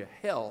telling you,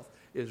 health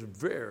is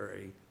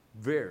very,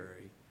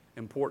 very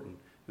important,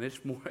 and it's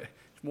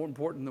more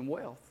important than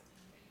wealth.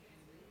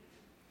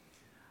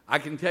 I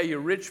can tell you,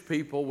 rich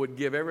people would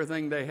give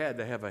everything they had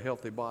to have a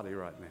healthy body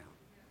right now.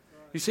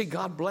 You see,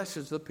 God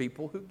blesses the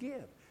people who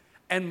give.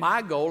 And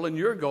my goal and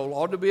your goal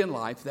ought to be in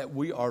life that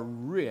we are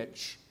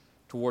rich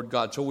toward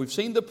God. So we've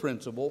seen the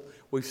principle,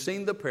 we've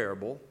seen the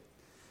parable,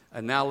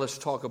 and now let's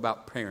talk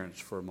about parents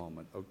for a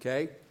moment,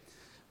 okay?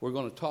 We're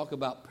going to talk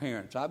about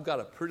parents. I've got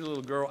a pretty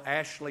little girl,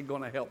 Ashley,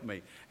 going to help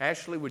me.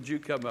 Ashley, would you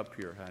come up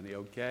here, honey,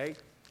 okay?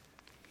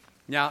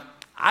 Now,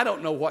 I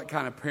don't know what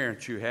kind of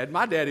parents you had.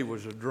 My daddy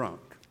was a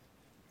drunk,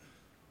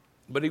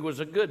 but he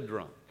was a good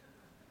drunk.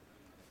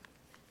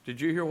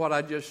 Did you hear what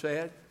I just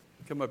said?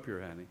 Come up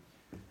here, honey.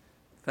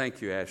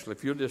 Thank you, Ashley.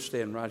 If you'll just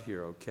stand right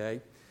here,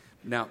 okay?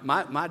 Now,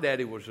 my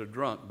daddy was a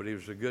drunk, but he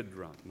was a good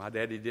drunk. My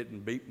daddy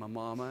didn't beat my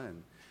mama,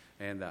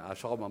 and I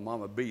saw my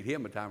mama beat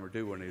him a time or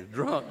two when he was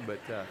drunk, but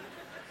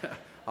I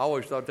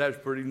always thought that was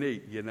pretty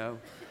neat, you know.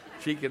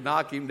 She could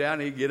knock him down,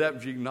 he'd get up,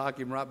 and she could knock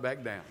him right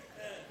back down.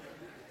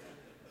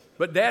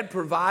 But Dad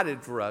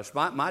provided for us.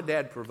 My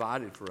dad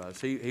provided for us.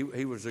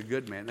 He was a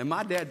good man. And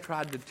my dad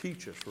tried to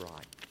teach us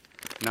right.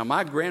 Now,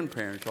 my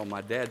grandparents on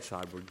my dad's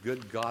side were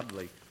good,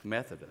 godly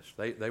Methodists.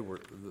 They were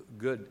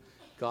good,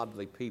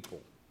 godly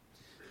people.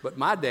 But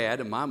my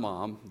dad and my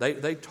mom,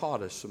 they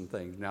taught us some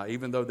things. Now,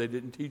 even though they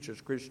didn't teach us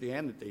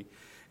Christianity,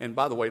 and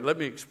by the way, let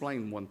me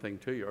explain one thing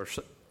to you,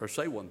 or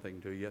say one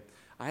thing to you.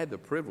 I had the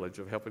privilege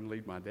of helping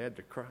lead my dad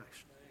to Christ.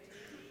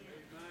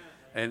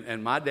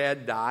 And my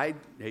dad died.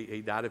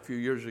 He died a few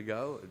years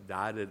ago.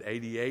 Died at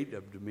 88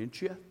 of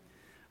dementia.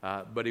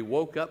 But he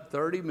woke up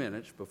 30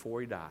 minutes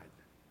before he died.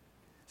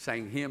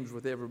 Sang hymns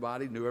with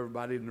everybody, knew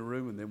everybody in the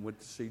room, and then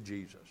went to see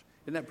Jesus.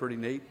 Isn't that pretty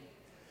neat?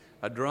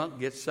 A drunk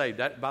gets saved.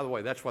 By the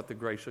way, that's what the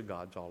grace of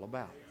God's all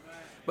about.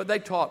 But they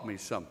taught me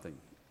something.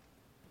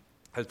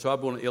 And so I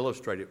want to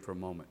illustrate it for a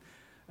moment.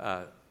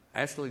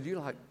 Ashley, do you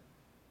like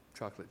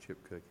chocolate chip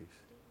cookies?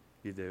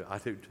 You do? I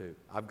do too.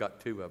 I've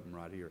got 2 of them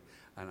right here.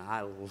 And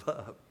I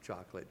love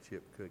chocolate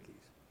chip cookies.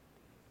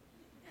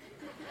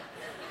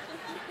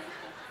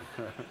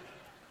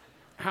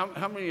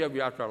 How many of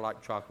you out there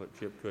like chocolate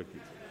chip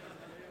cookies?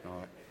 All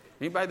right.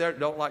 Anybody there that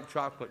don't like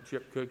chocolate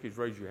chip cookies,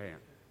 raise your hand.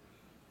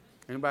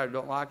 Anybody that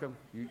don't like them,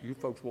 you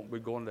folks won't be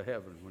going to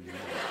heaven when you do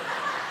that.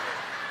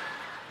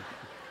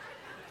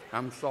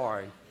 I'm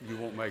sorry, you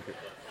won't make it.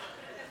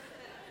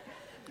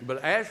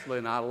 But Ashley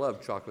and I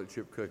love chocolate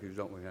chip cookies,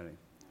 don't we, honey?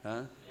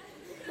 Huh?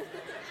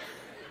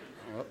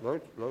 Well,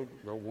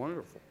 they're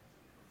wonderful.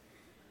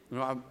 You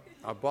know,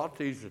 I bought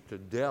these at the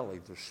deli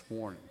this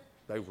morning.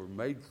 They were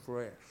made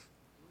fresh.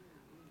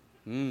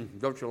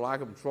 Don't you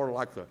like them? Sort of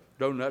like the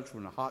donuts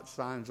when the hot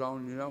sign's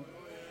on, you know?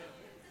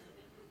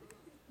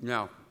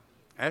 Now,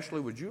 Ashley,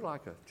 would you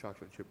like a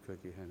chocolate chip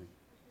cookie, honey?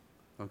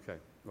 Okay.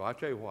 Well, I'll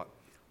tell you what.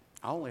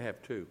 I only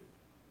have 2.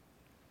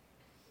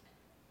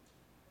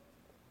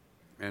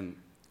 And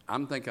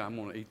I'm thinking I'm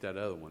going to eat that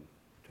other one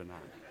tonight.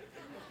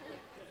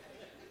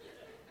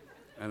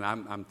 And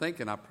I'm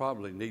thinking I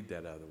probably need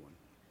that other one.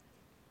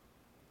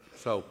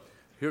 So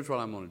here's what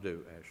I'm going to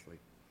do, Ashley.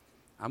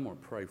 I'm going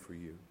to pray for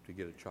you to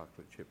get a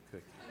chocolate chip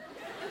cookie.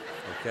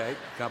 Okay?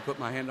 Can I put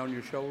my hand on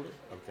your shoulder?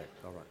 Okay,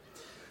 all right.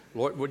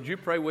 Lord, would you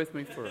pray with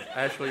me for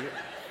Ashley?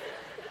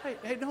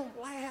 Hey,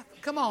 don't laugh.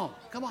 Come on.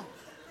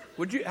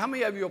 Would you? How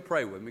many of you will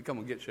pray with me? Come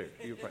on, get serious.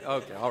 You pray.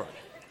 Okay, all right.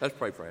 Let's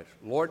pray for Ashley.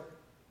 Lord,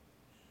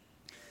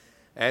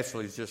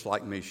 Ashley's just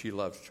like me. She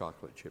loves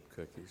chocolate chip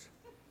cookies.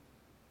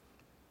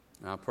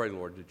 And I pray,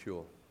 Lord, that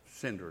you'll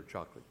send her a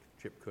chocolate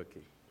chip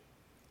cookie.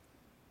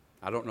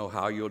 I don't know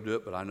how you'll do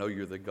it, but I know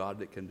you're the God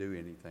that can do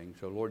anything.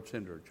 So, Lord,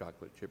 send her a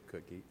chocolate chip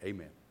cookie.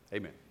 Amen.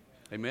 Amen.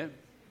 Amen.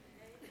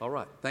 All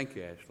right. Thank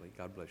you, Ashley.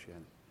 God bless you,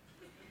 honey.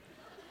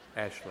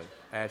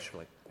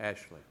 Ashley,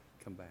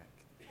 come back.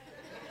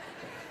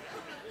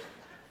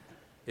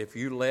 If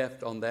you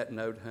left on that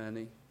note,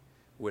 honey,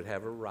 we'd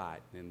have a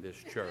riot in this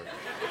church.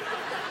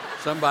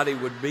 Somebody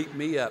would beat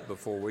me up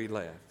before we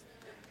left.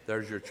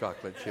 There's your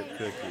chocolate chip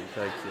cookie.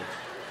 Thank you.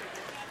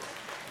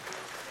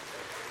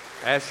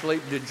 Ashley,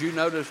 did you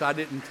notice I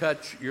didn't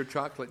touch your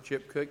chocolate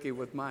chip cookie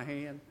with my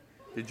hand?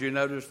 Did you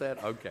notice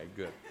that? Okay,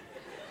 good.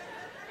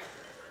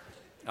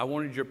 I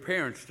wanted your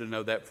parents to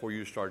know that before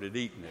you started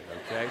eating it,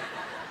 okay?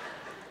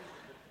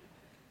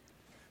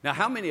 Now,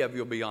 how many of you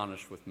will be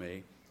honest with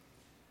me?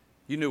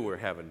 You knew we were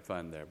having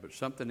fun there, but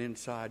something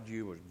inside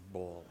you was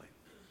boiling.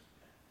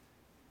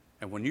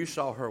 And when you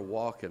saw her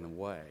walking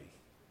away,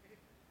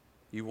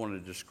 you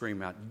wanted to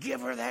scream out,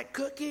 "Give her that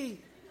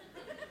cookie!"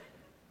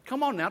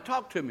 Come on now,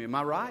 talk to me. Am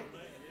I right?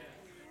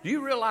 Do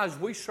you realize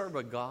we serve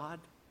a God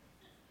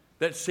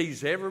that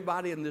sees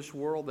everybody in this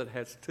world that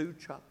has 2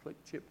 chocolate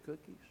chip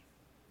cookies?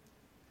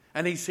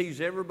 And he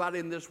sees everybody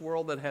in this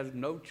world that has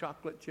no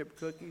chocolate chip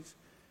cookies?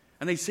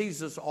 And he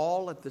sees us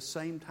all at the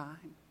same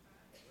time?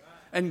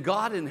 And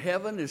God in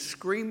heaven is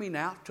screaming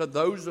out to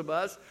those of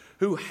us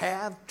who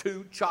have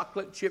 2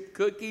 chocolate chip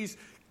cookies,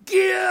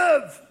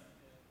 "Give!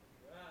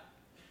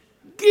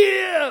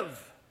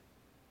 Give!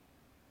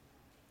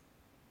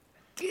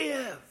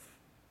 Give!"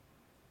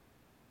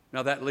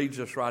 Now that leads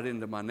us right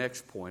into my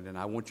next point, and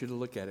I want you to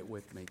look at it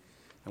with me.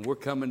 And we're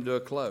coming to a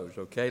close,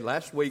 okay?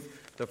 Last week,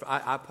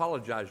 I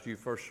apologize to you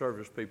first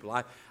service people.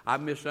 I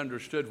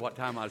misunderstood what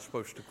time I was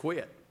supposed to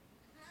quit.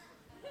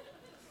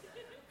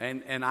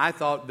 And I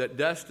thought that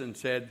Dustin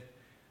said,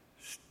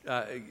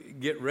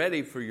 get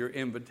ready for your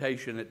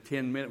invitation at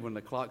 10 minutes when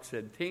the clock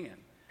said 10.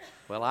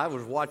 Well, I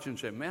was watching and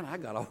said, man, I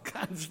got all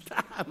kinds of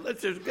time.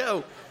 Let's just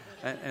go.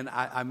 And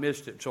I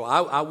missed it. So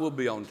I will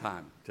be on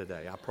time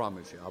today. I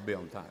promise you, I'll be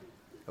on time.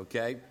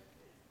 Okay?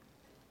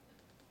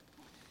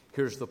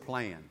 Here's the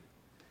plan.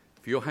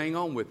 If you'll hang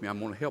on with me, I'm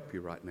going to help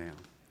you right now.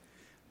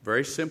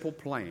 Very simple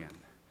plan.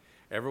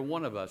 Every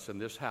one of us in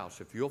this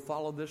house, if you'll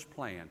follow this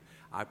plan,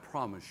 I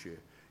promise you,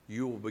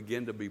 you will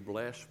begin to be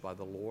blessed by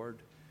the Lord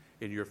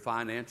in your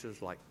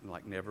finances like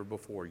never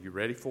before. You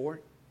ready for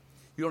it?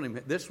 You don't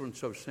even. This one's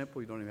so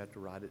simple, you don't even have to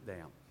write it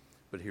down.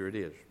 But here it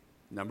is.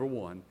 Number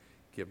one,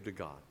 give to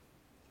God.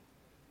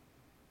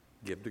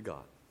 Give to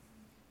God.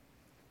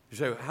 You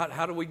say,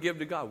 how do we give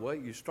to God? Well,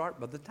 you start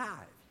by the tithe.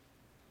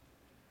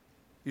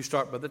 You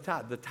start by the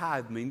tithe. The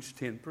tithe means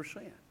 10%.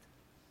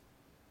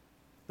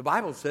 The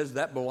Bible says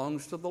that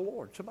belongs to the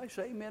Lord. Somebody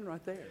say amen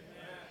right there. Amen.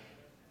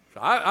 So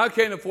I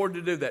can't afford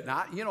to do that.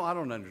 Now, I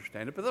don't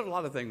understand it, but there's a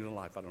lot of things in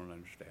life I don't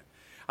understand.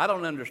 I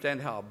don't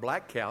understand how a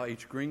black cow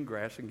eats green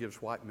grass and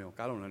gives white milk.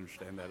 I don't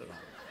understand that at all.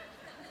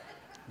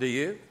 Do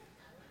you?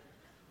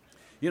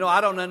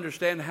 I don't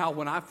understand how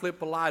when I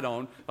flip a light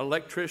on,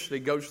 electricity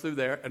goes through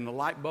there and the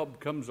light bulb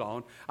comes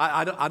on.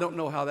 I don't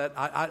know how that,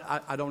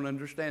 I don't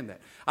understand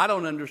that. I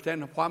don't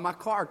understand why my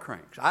car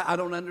cranks. I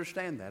don't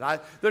understand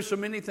that. There's so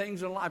many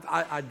things in life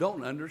I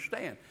don't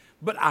understand,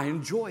 but I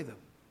enjoy them.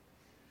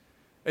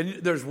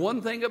 And there's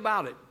one thing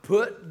about it.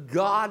 Put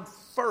God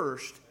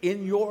first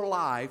in your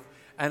life,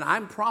 and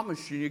I'm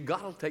promising you,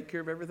 God will take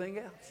care of everything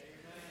else. Amen.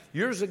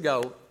 Years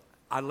ago,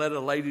 I led a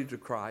lady to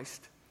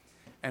Christ.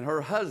 And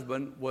her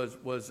husband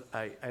was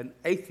an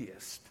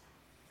atheist.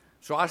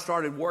 So I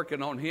started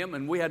working on him,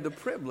 and we had the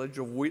privilege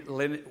of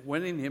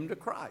winning him to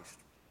Christ.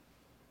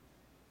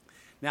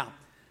 Now,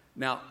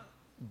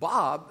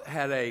 Bob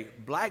had a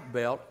black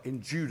belt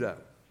in judo.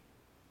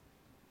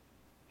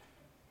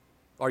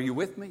 Are you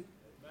with me?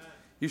 Amen.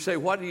 You say,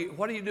 what do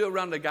you do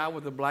around a guy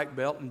with a black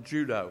belt in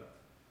judo?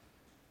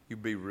 You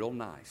be real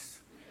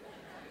nice.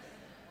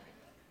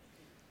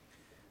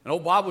 And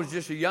old Bob was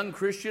just a young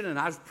Christian, and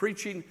I was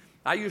preaching.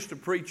 I used to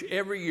preach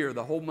every year,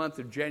 the whole month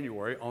of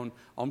January,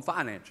 on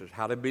finances,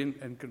 how to be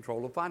in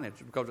control of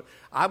finances. Because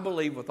I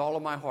believe with all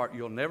of my heart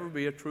you'll never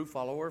be a true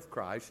follower of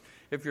Christ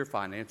if your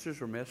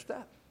finances are messed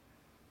up.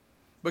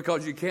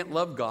 Because you can't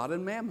love God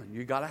and mammon.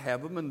 You got to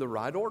have them in the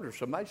right order.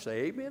 Somebody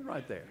say amen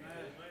right there.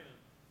 Amen.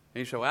 And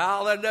you say,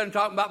 well, that doesn't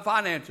talk about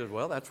finances.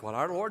 Well, that's what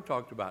our Lord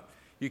talked about.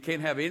 You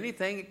can't have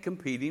anything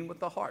competing with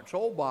the heart. So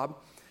old Bob,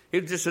 he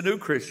was just a new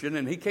Christian,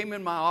 and he came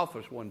in my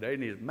office one day,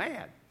 and he was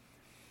mad.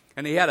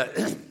 And he had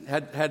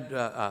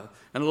a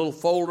little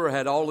folder,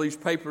 had all these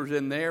papers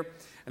in there.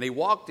 And he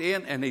walked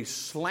in and he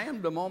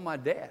slammed them on my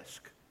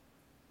desk.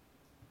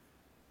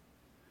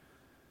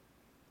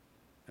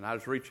 And I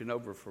was reaching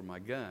over for my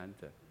gun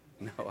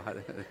I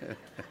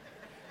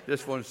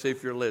just want to see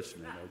if you're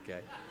listening,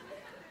 okay?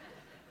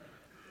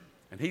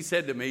 And he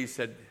said to me,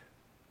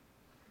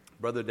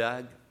 Brother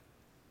Doug,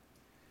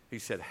 he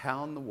said,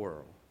 how in the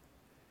world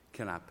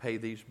can I pay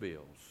these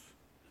bills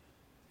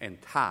and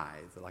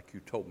tithe like you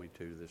told me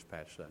to this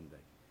past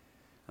Sunday?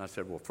 And I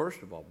said, well,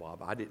 first of all,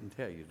 Bob, I didn't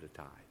tell you to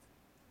tithe.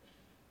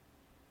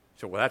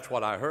 So, well, that's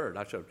what I heard.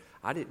 I said,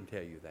 I didn't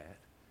tell you that.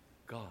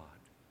 God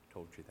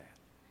told you that.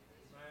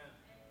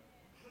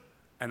 Amen.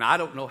 And I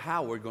don't know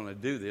how we're going to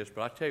do this,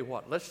 but I tell you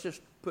what, let's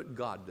just put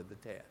God to the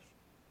test.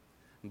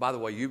 And by the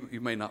way, you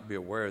may not be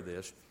aware of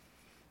this,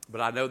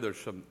 but I know there's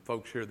some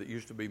folks here that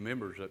used to be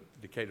members at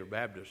Decatur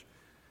Baptist.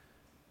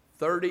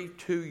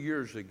 32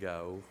 years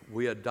ago,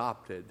 we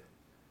adopted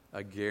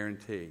a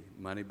guarantee,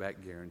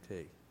 money-back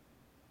guarantee.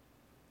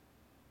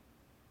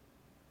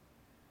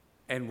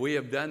 And we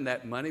have done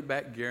that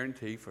money-back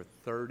guarantee for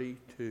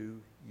 32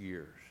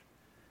 years.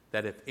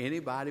 That if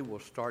anybody will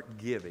start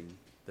giving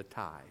the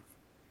tithe,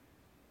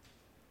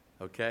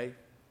 okay?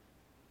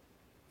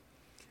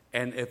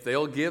 And if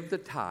they'll give the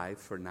tithe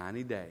for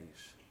 90 days,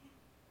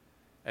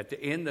 at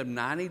the end of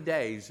 90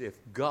 days, if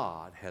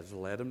God has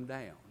let them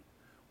down,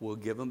 we'll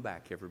give them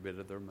back every bit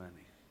of their money.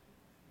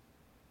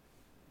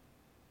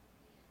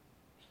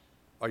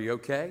 Are you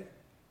okay?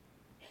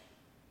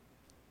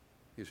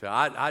 You say,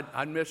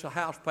 I'd miss a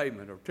house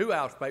payment or 2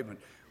 house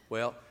payments.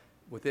 Well,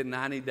 within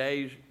 90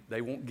 days,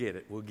 they won't get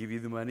it. We'll give you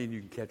the money and you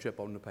can catch up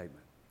on the payment.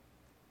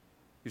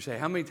 You say,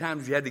 how many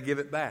times you had to give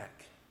it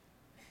back?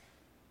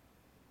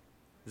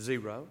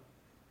 0.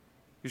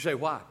 You say,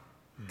 why?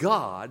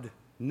 God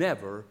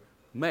never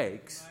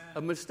makes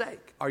a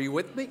mistake. Are you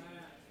with me?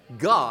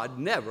 God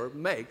never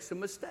makes a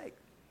mistake.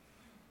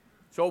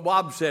 So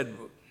Bob said,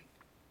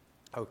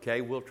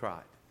 okay, we'll try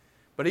it.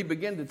 But he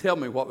began to tell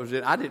me what was in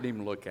it. I didn't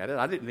even look at it.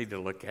 I didn't need to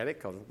look at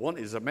it because one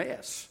is a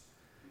mess.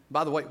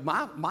 By the way,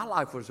 my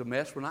life was a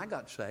mess when I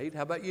got saved.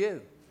 How about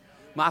you?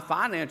 My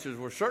finances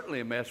were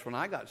certainly a mess when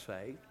I got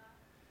saved.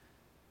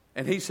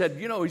 And he said,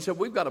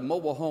 we've got a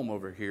mobile home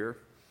over here.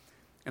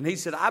 And he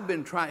said, I've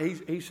been trying,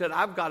 he said,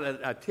 I've got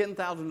a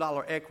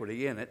 $10,000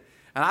 equity in it,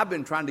 and I've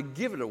been trying to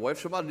give it away.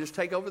 If somebody just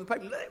take over the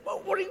payment,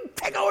 well, what do you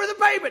take over the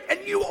payment? And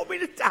you want me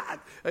to tithe?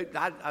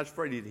 I was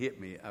afraid he'd hit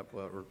me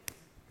or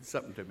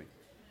something to me.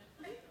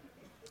 I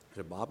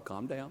said, Bob,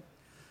 calm down.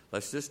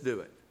 Let's just do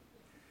it.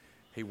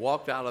 He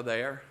walked out of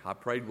there. I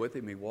prayed with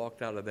him. He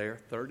walked out of there.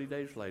 30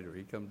 days later,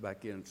 he comes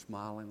back in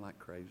smiling like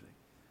crazy.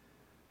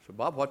 I said,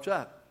 Bob, what's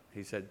up?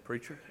 He said,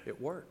 preacher, it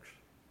works.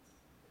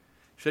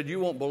 He said, you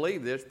won't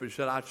believe this, but he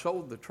said, I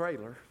sold the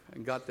trailer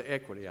and got the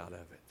equity out of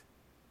it.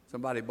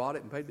 Somebody bought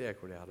it and paid the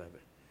equity out of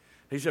it.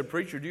 He said,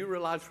 preacher, do you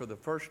realize for the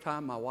first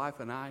time my wife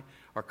and I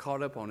are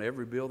caught up on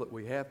every bill that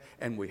we have,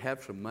 and we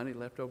have some money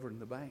left over in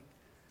the bank?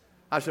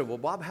 I said, well,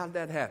 Bob, how did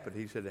that happen?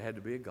 He said, it had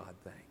to be a God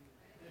thing.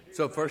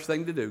 So first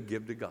thing to do,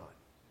 give to God.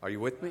 Are you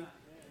with me?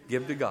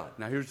 Give to God.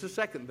 Now here's the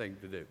second thing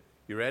to do.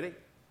 You ready?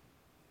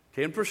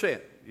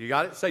 10%. You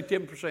got it? Say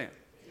 10%. 10%.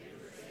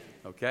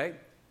 Okay?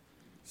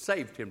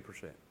 Save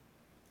 10%.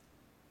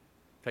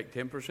 Take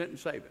 10% and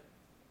save it.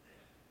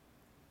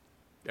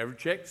 Every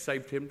check,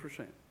 save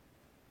 10%.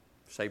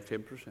 Save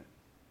 10%.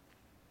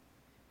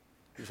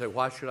 You say,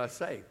 why should I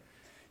save?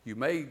 You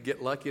may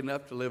get lucky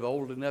enough to live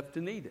old enough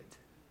to need it.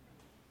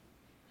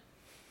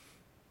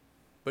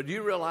 But do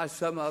you realize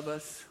some of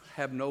us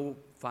have no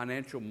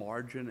financial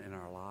margin in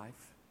our life?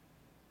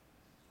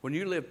 When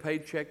you live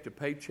paycheck to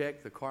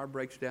paycheck, the car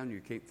breaks down,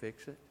 you can't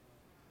fix it.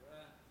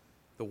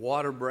 The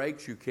water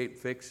breaks, you can't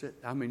fix it.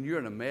 I mean, you're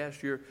in a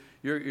mess.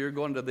 You're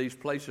going to these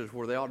places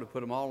where they ought to put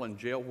them all in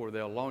jail, where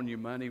they'll loan you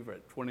money for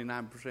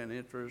 29%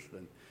 interest.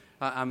 And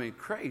I mean,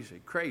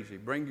 crazy.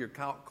 Bring your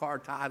car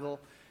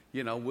title.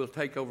 You know, we'll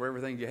take over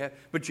everything you have.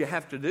 But you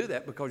have to do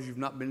that because you've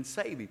not been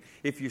saving.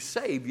 If you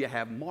save, you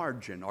have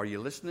margin. Are you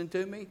listening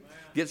to me?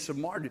 Get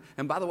some margin.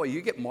 And by the way,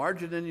 you get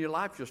margin in your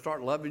life, you'll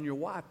start loving your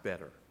wife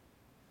better.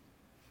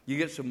 You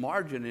get some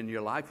margin in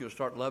your life, you'll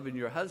start loving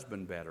your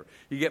husband better.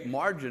 You get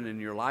margin in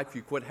your life,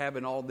 you quit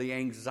having all the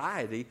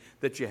anxiety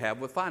that you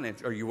have with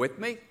finance. Are you with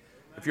me?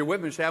 If you're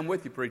with me, say, I'm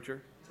with you,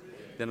 preacher.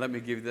 Then let me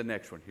give you the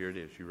next one. Here it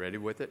is. You ready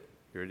with it?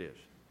 Here it is.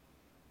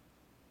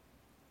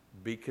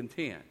 Be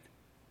content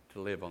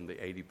to live on the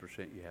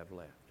 80% you have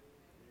left.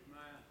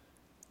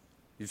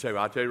 You say,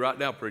 well, I'll tell you right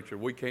now, preacher,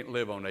 we can't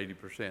live on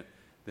 80%.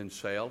 Then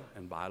sell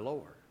and buy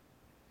lower.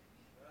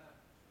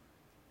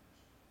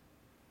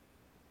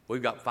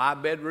 We've got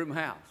 5-bedroom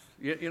house.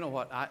 You know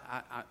what?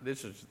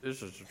 This is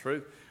the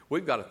truth.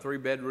 We've got a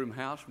 3-bedroom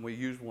house, and we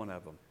use one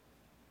of them.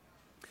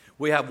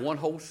 We have one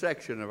whole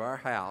section of our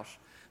house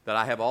that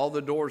I have all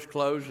the doors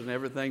closed and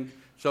everything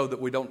so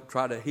that we don't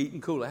try to heat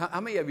and cool it. How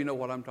many of you know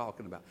what I'm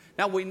talking about?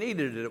 Now, we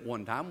needed it at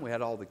one time. We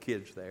had all the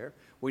kids there.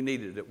 We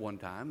needed it at one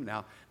time.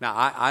 Now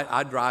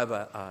I drive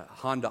a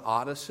Honda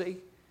Odyssey.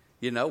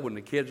 You know, when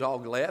the kids all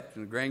left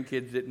and the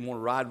grandkids didn't want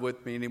to ride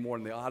with me anymore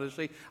in the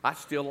Odyssey, I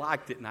still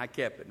liked it and I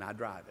kept it and I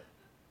drive it.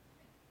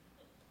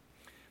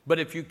 But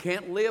if you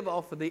can't live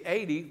off of the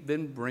 80,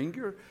 then bring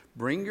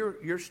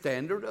your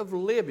standard of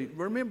living.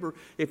 Remember,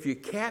 if you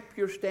cap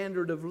your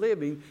standard of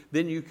living,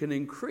 then you can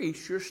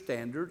increase your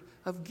standard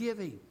of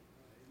giving.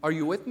 Are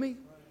you with me?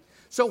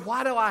 So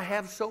why do I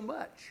have so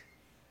much?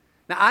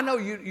 Now, I know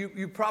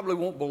you probably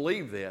won't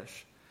believe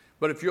this,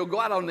 but if you'll go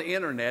out on the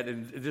internet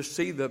and just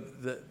see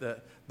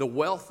the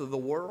wealth of the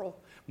world,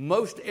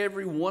 most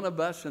every one of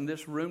us in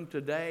this room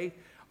today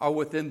are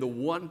within the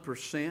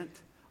 1%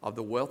 of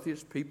the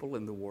wealthiest people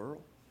in the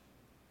world.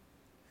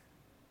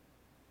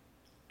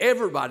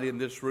 Everybody in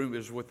this room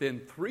is within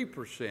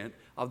 3%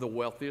 of the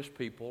wealthiest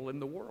people in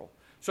the world.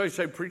 So you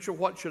say, preacher,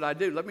 what should I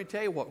do? Let me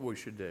tell you what we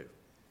should do.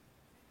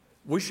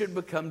 We should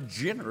become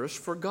generous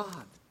for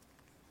God.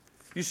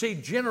 You see,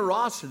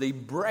 generosity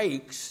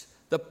breaks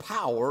the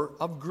power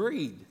of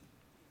greed.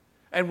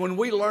 And when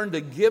we learn to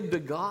give to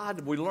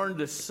God, we learn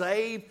to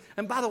save.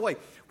 And by the way,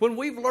 when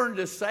we've learned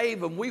to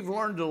save and we've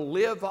learned to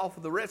live off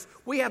of the rest,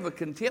 we have a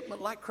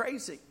contentment like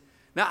crazy.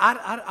 Now,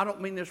 I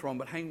don't mean this wrong,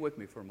 but hang with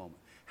me for a moment.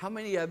 How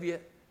many of you,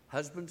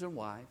 husbands and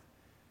wife,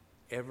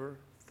 ever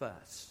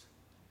fuss?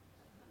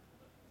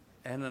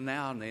 And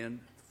now and then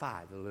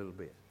fight a little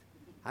bit.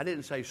 I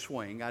didn't say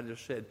swing. I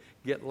just said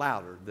get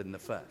louder than the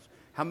fuss.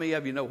 How many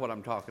of you know what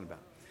I'm talking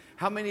about?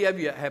 How many of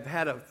you have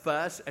had a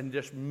fuss and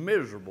just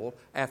miserable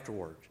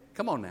afterwards?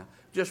 Come on now.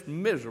 Just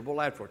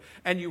miserable afterwards.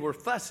 And you were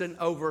fussing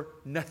over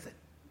nothing.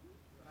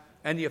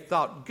 And you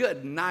thought,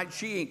 good night,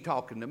 she ain't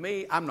talking to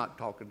me. I'm not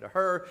talking to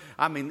her.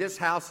 I mean, this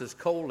house is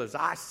cold as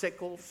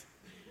icicles.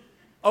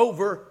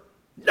 Over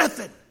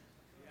nothing.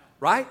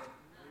 Right?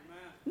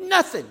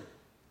 Nothing.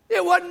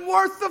 It wasn't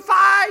worth the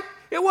fight.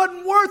 It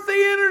wasn't worth the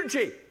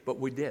energy. But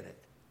we did it.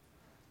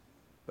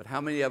 But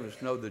how many of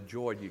us know the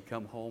joy? You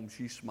come home,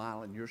 she's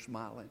smiling, you're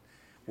smiling.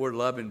 We're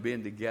loving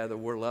being together.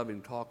 We're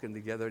loving talking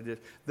together.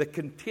 The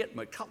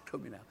contentment. Talk to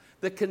me now.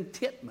 The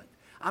contentment.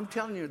 I'm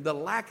telling you, the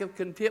lack of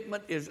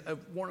contentment is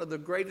one of the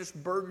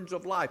greatest burdens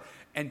of life.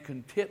 And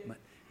contentment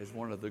is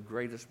one of the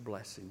greatest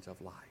blessings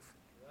of life.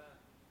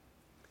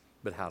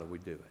 But how do we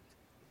do it?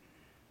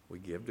 We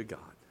give to God.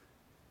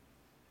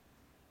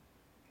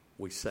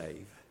 We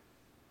save.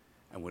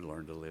 And we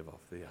learn to live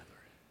off the other.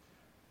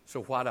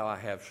 So why do I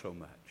have so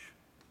much?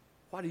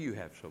 Why do you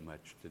have so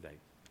much today?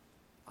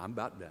 I'm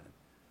about done.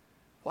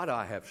 Why do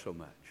I have so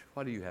much?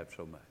 Why do you have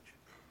so much?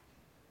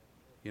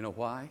 You know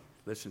why?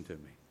 Listen to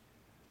me.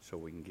 So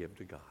we can give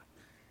to God.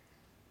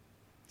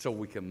 So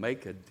we can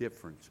make a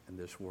difference in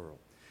this world.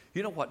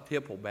 You know what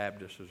Temple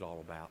Baptist is all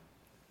about?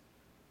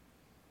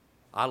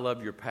 I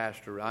love your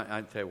pastor.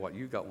 I tell you what,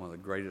 you've got one of the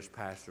greatest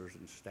pastors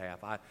and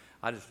staff.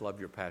 I just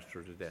love your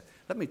pastor to death.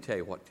 Let me tell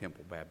you what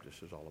Temple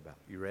Baptist is all about.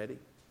 You ready?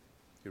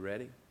 You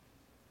ready?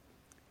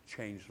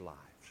 Change lives.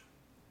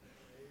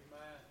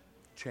 Amen.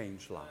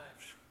 Change lives.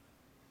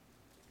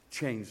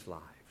 Change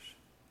lives.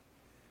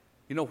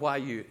 You know why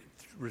you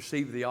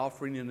receive the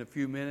offering in a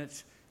few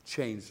minutes?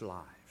 Change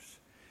lives.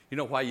 You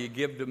know why you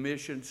give to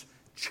missions?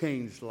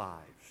 Change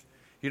lives.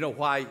 You know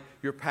why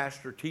your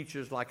pastor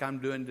teaches like I'm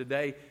doing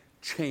today?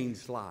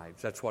 Change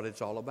lives. That's what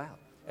it's all about.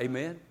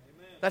 Amen? Amen?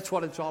 That's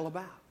what it's all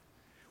about.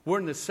 We're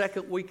in the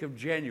second week of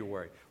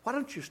January. Why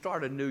don't you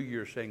start a new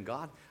year saying,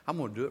 God, I'm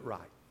going to do it right.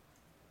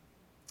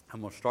 I'm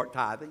going to start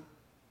tithing.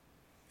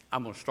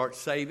 I'm going to start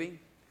saving.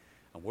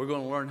 And we're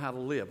going to learn how to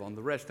live on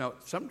the rest. Now,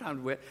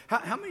 sometimes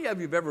how many of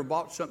you have ever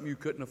bought something you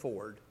couldn't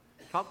afford?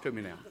 Talk to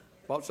me now.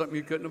 Bought something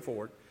you couldn't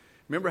afford.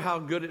 Remember how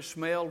good it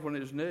smelled when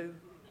it was new?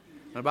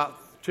 And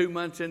about 2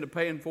 months into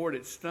paying for it,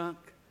 it stunk.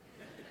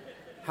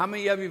 How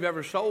many of you have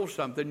ever sold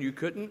something you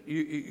couldn't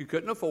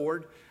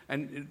afford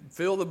and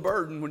feel the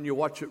burden when you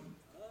watch it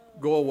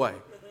go away?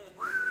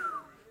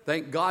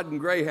 Thank God in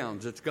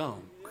Greyhounds, it's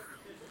gone.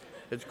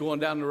 It's going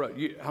down the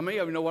road. How many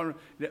of you know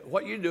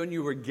what you're doing?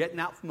 You were getting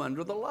out from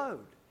under the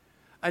load.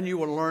 And you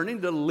were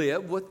learning to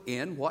live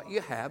within what you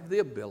have the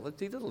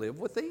ability to live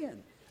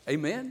within.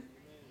 Amen?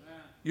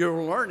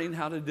 You're learning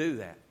how to do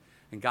that.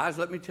 And guys,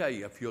 let me tell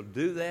you, if you'll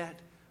do that,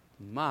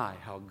 my,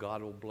 how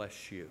God will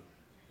bless you.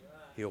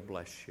 He'll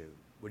bless you.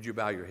 Would you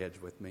bow your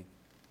heads with me?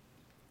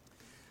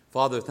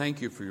 Father,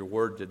 thank you for your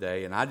word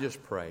today. And I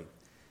just pray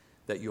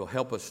that you'll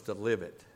help us to live it.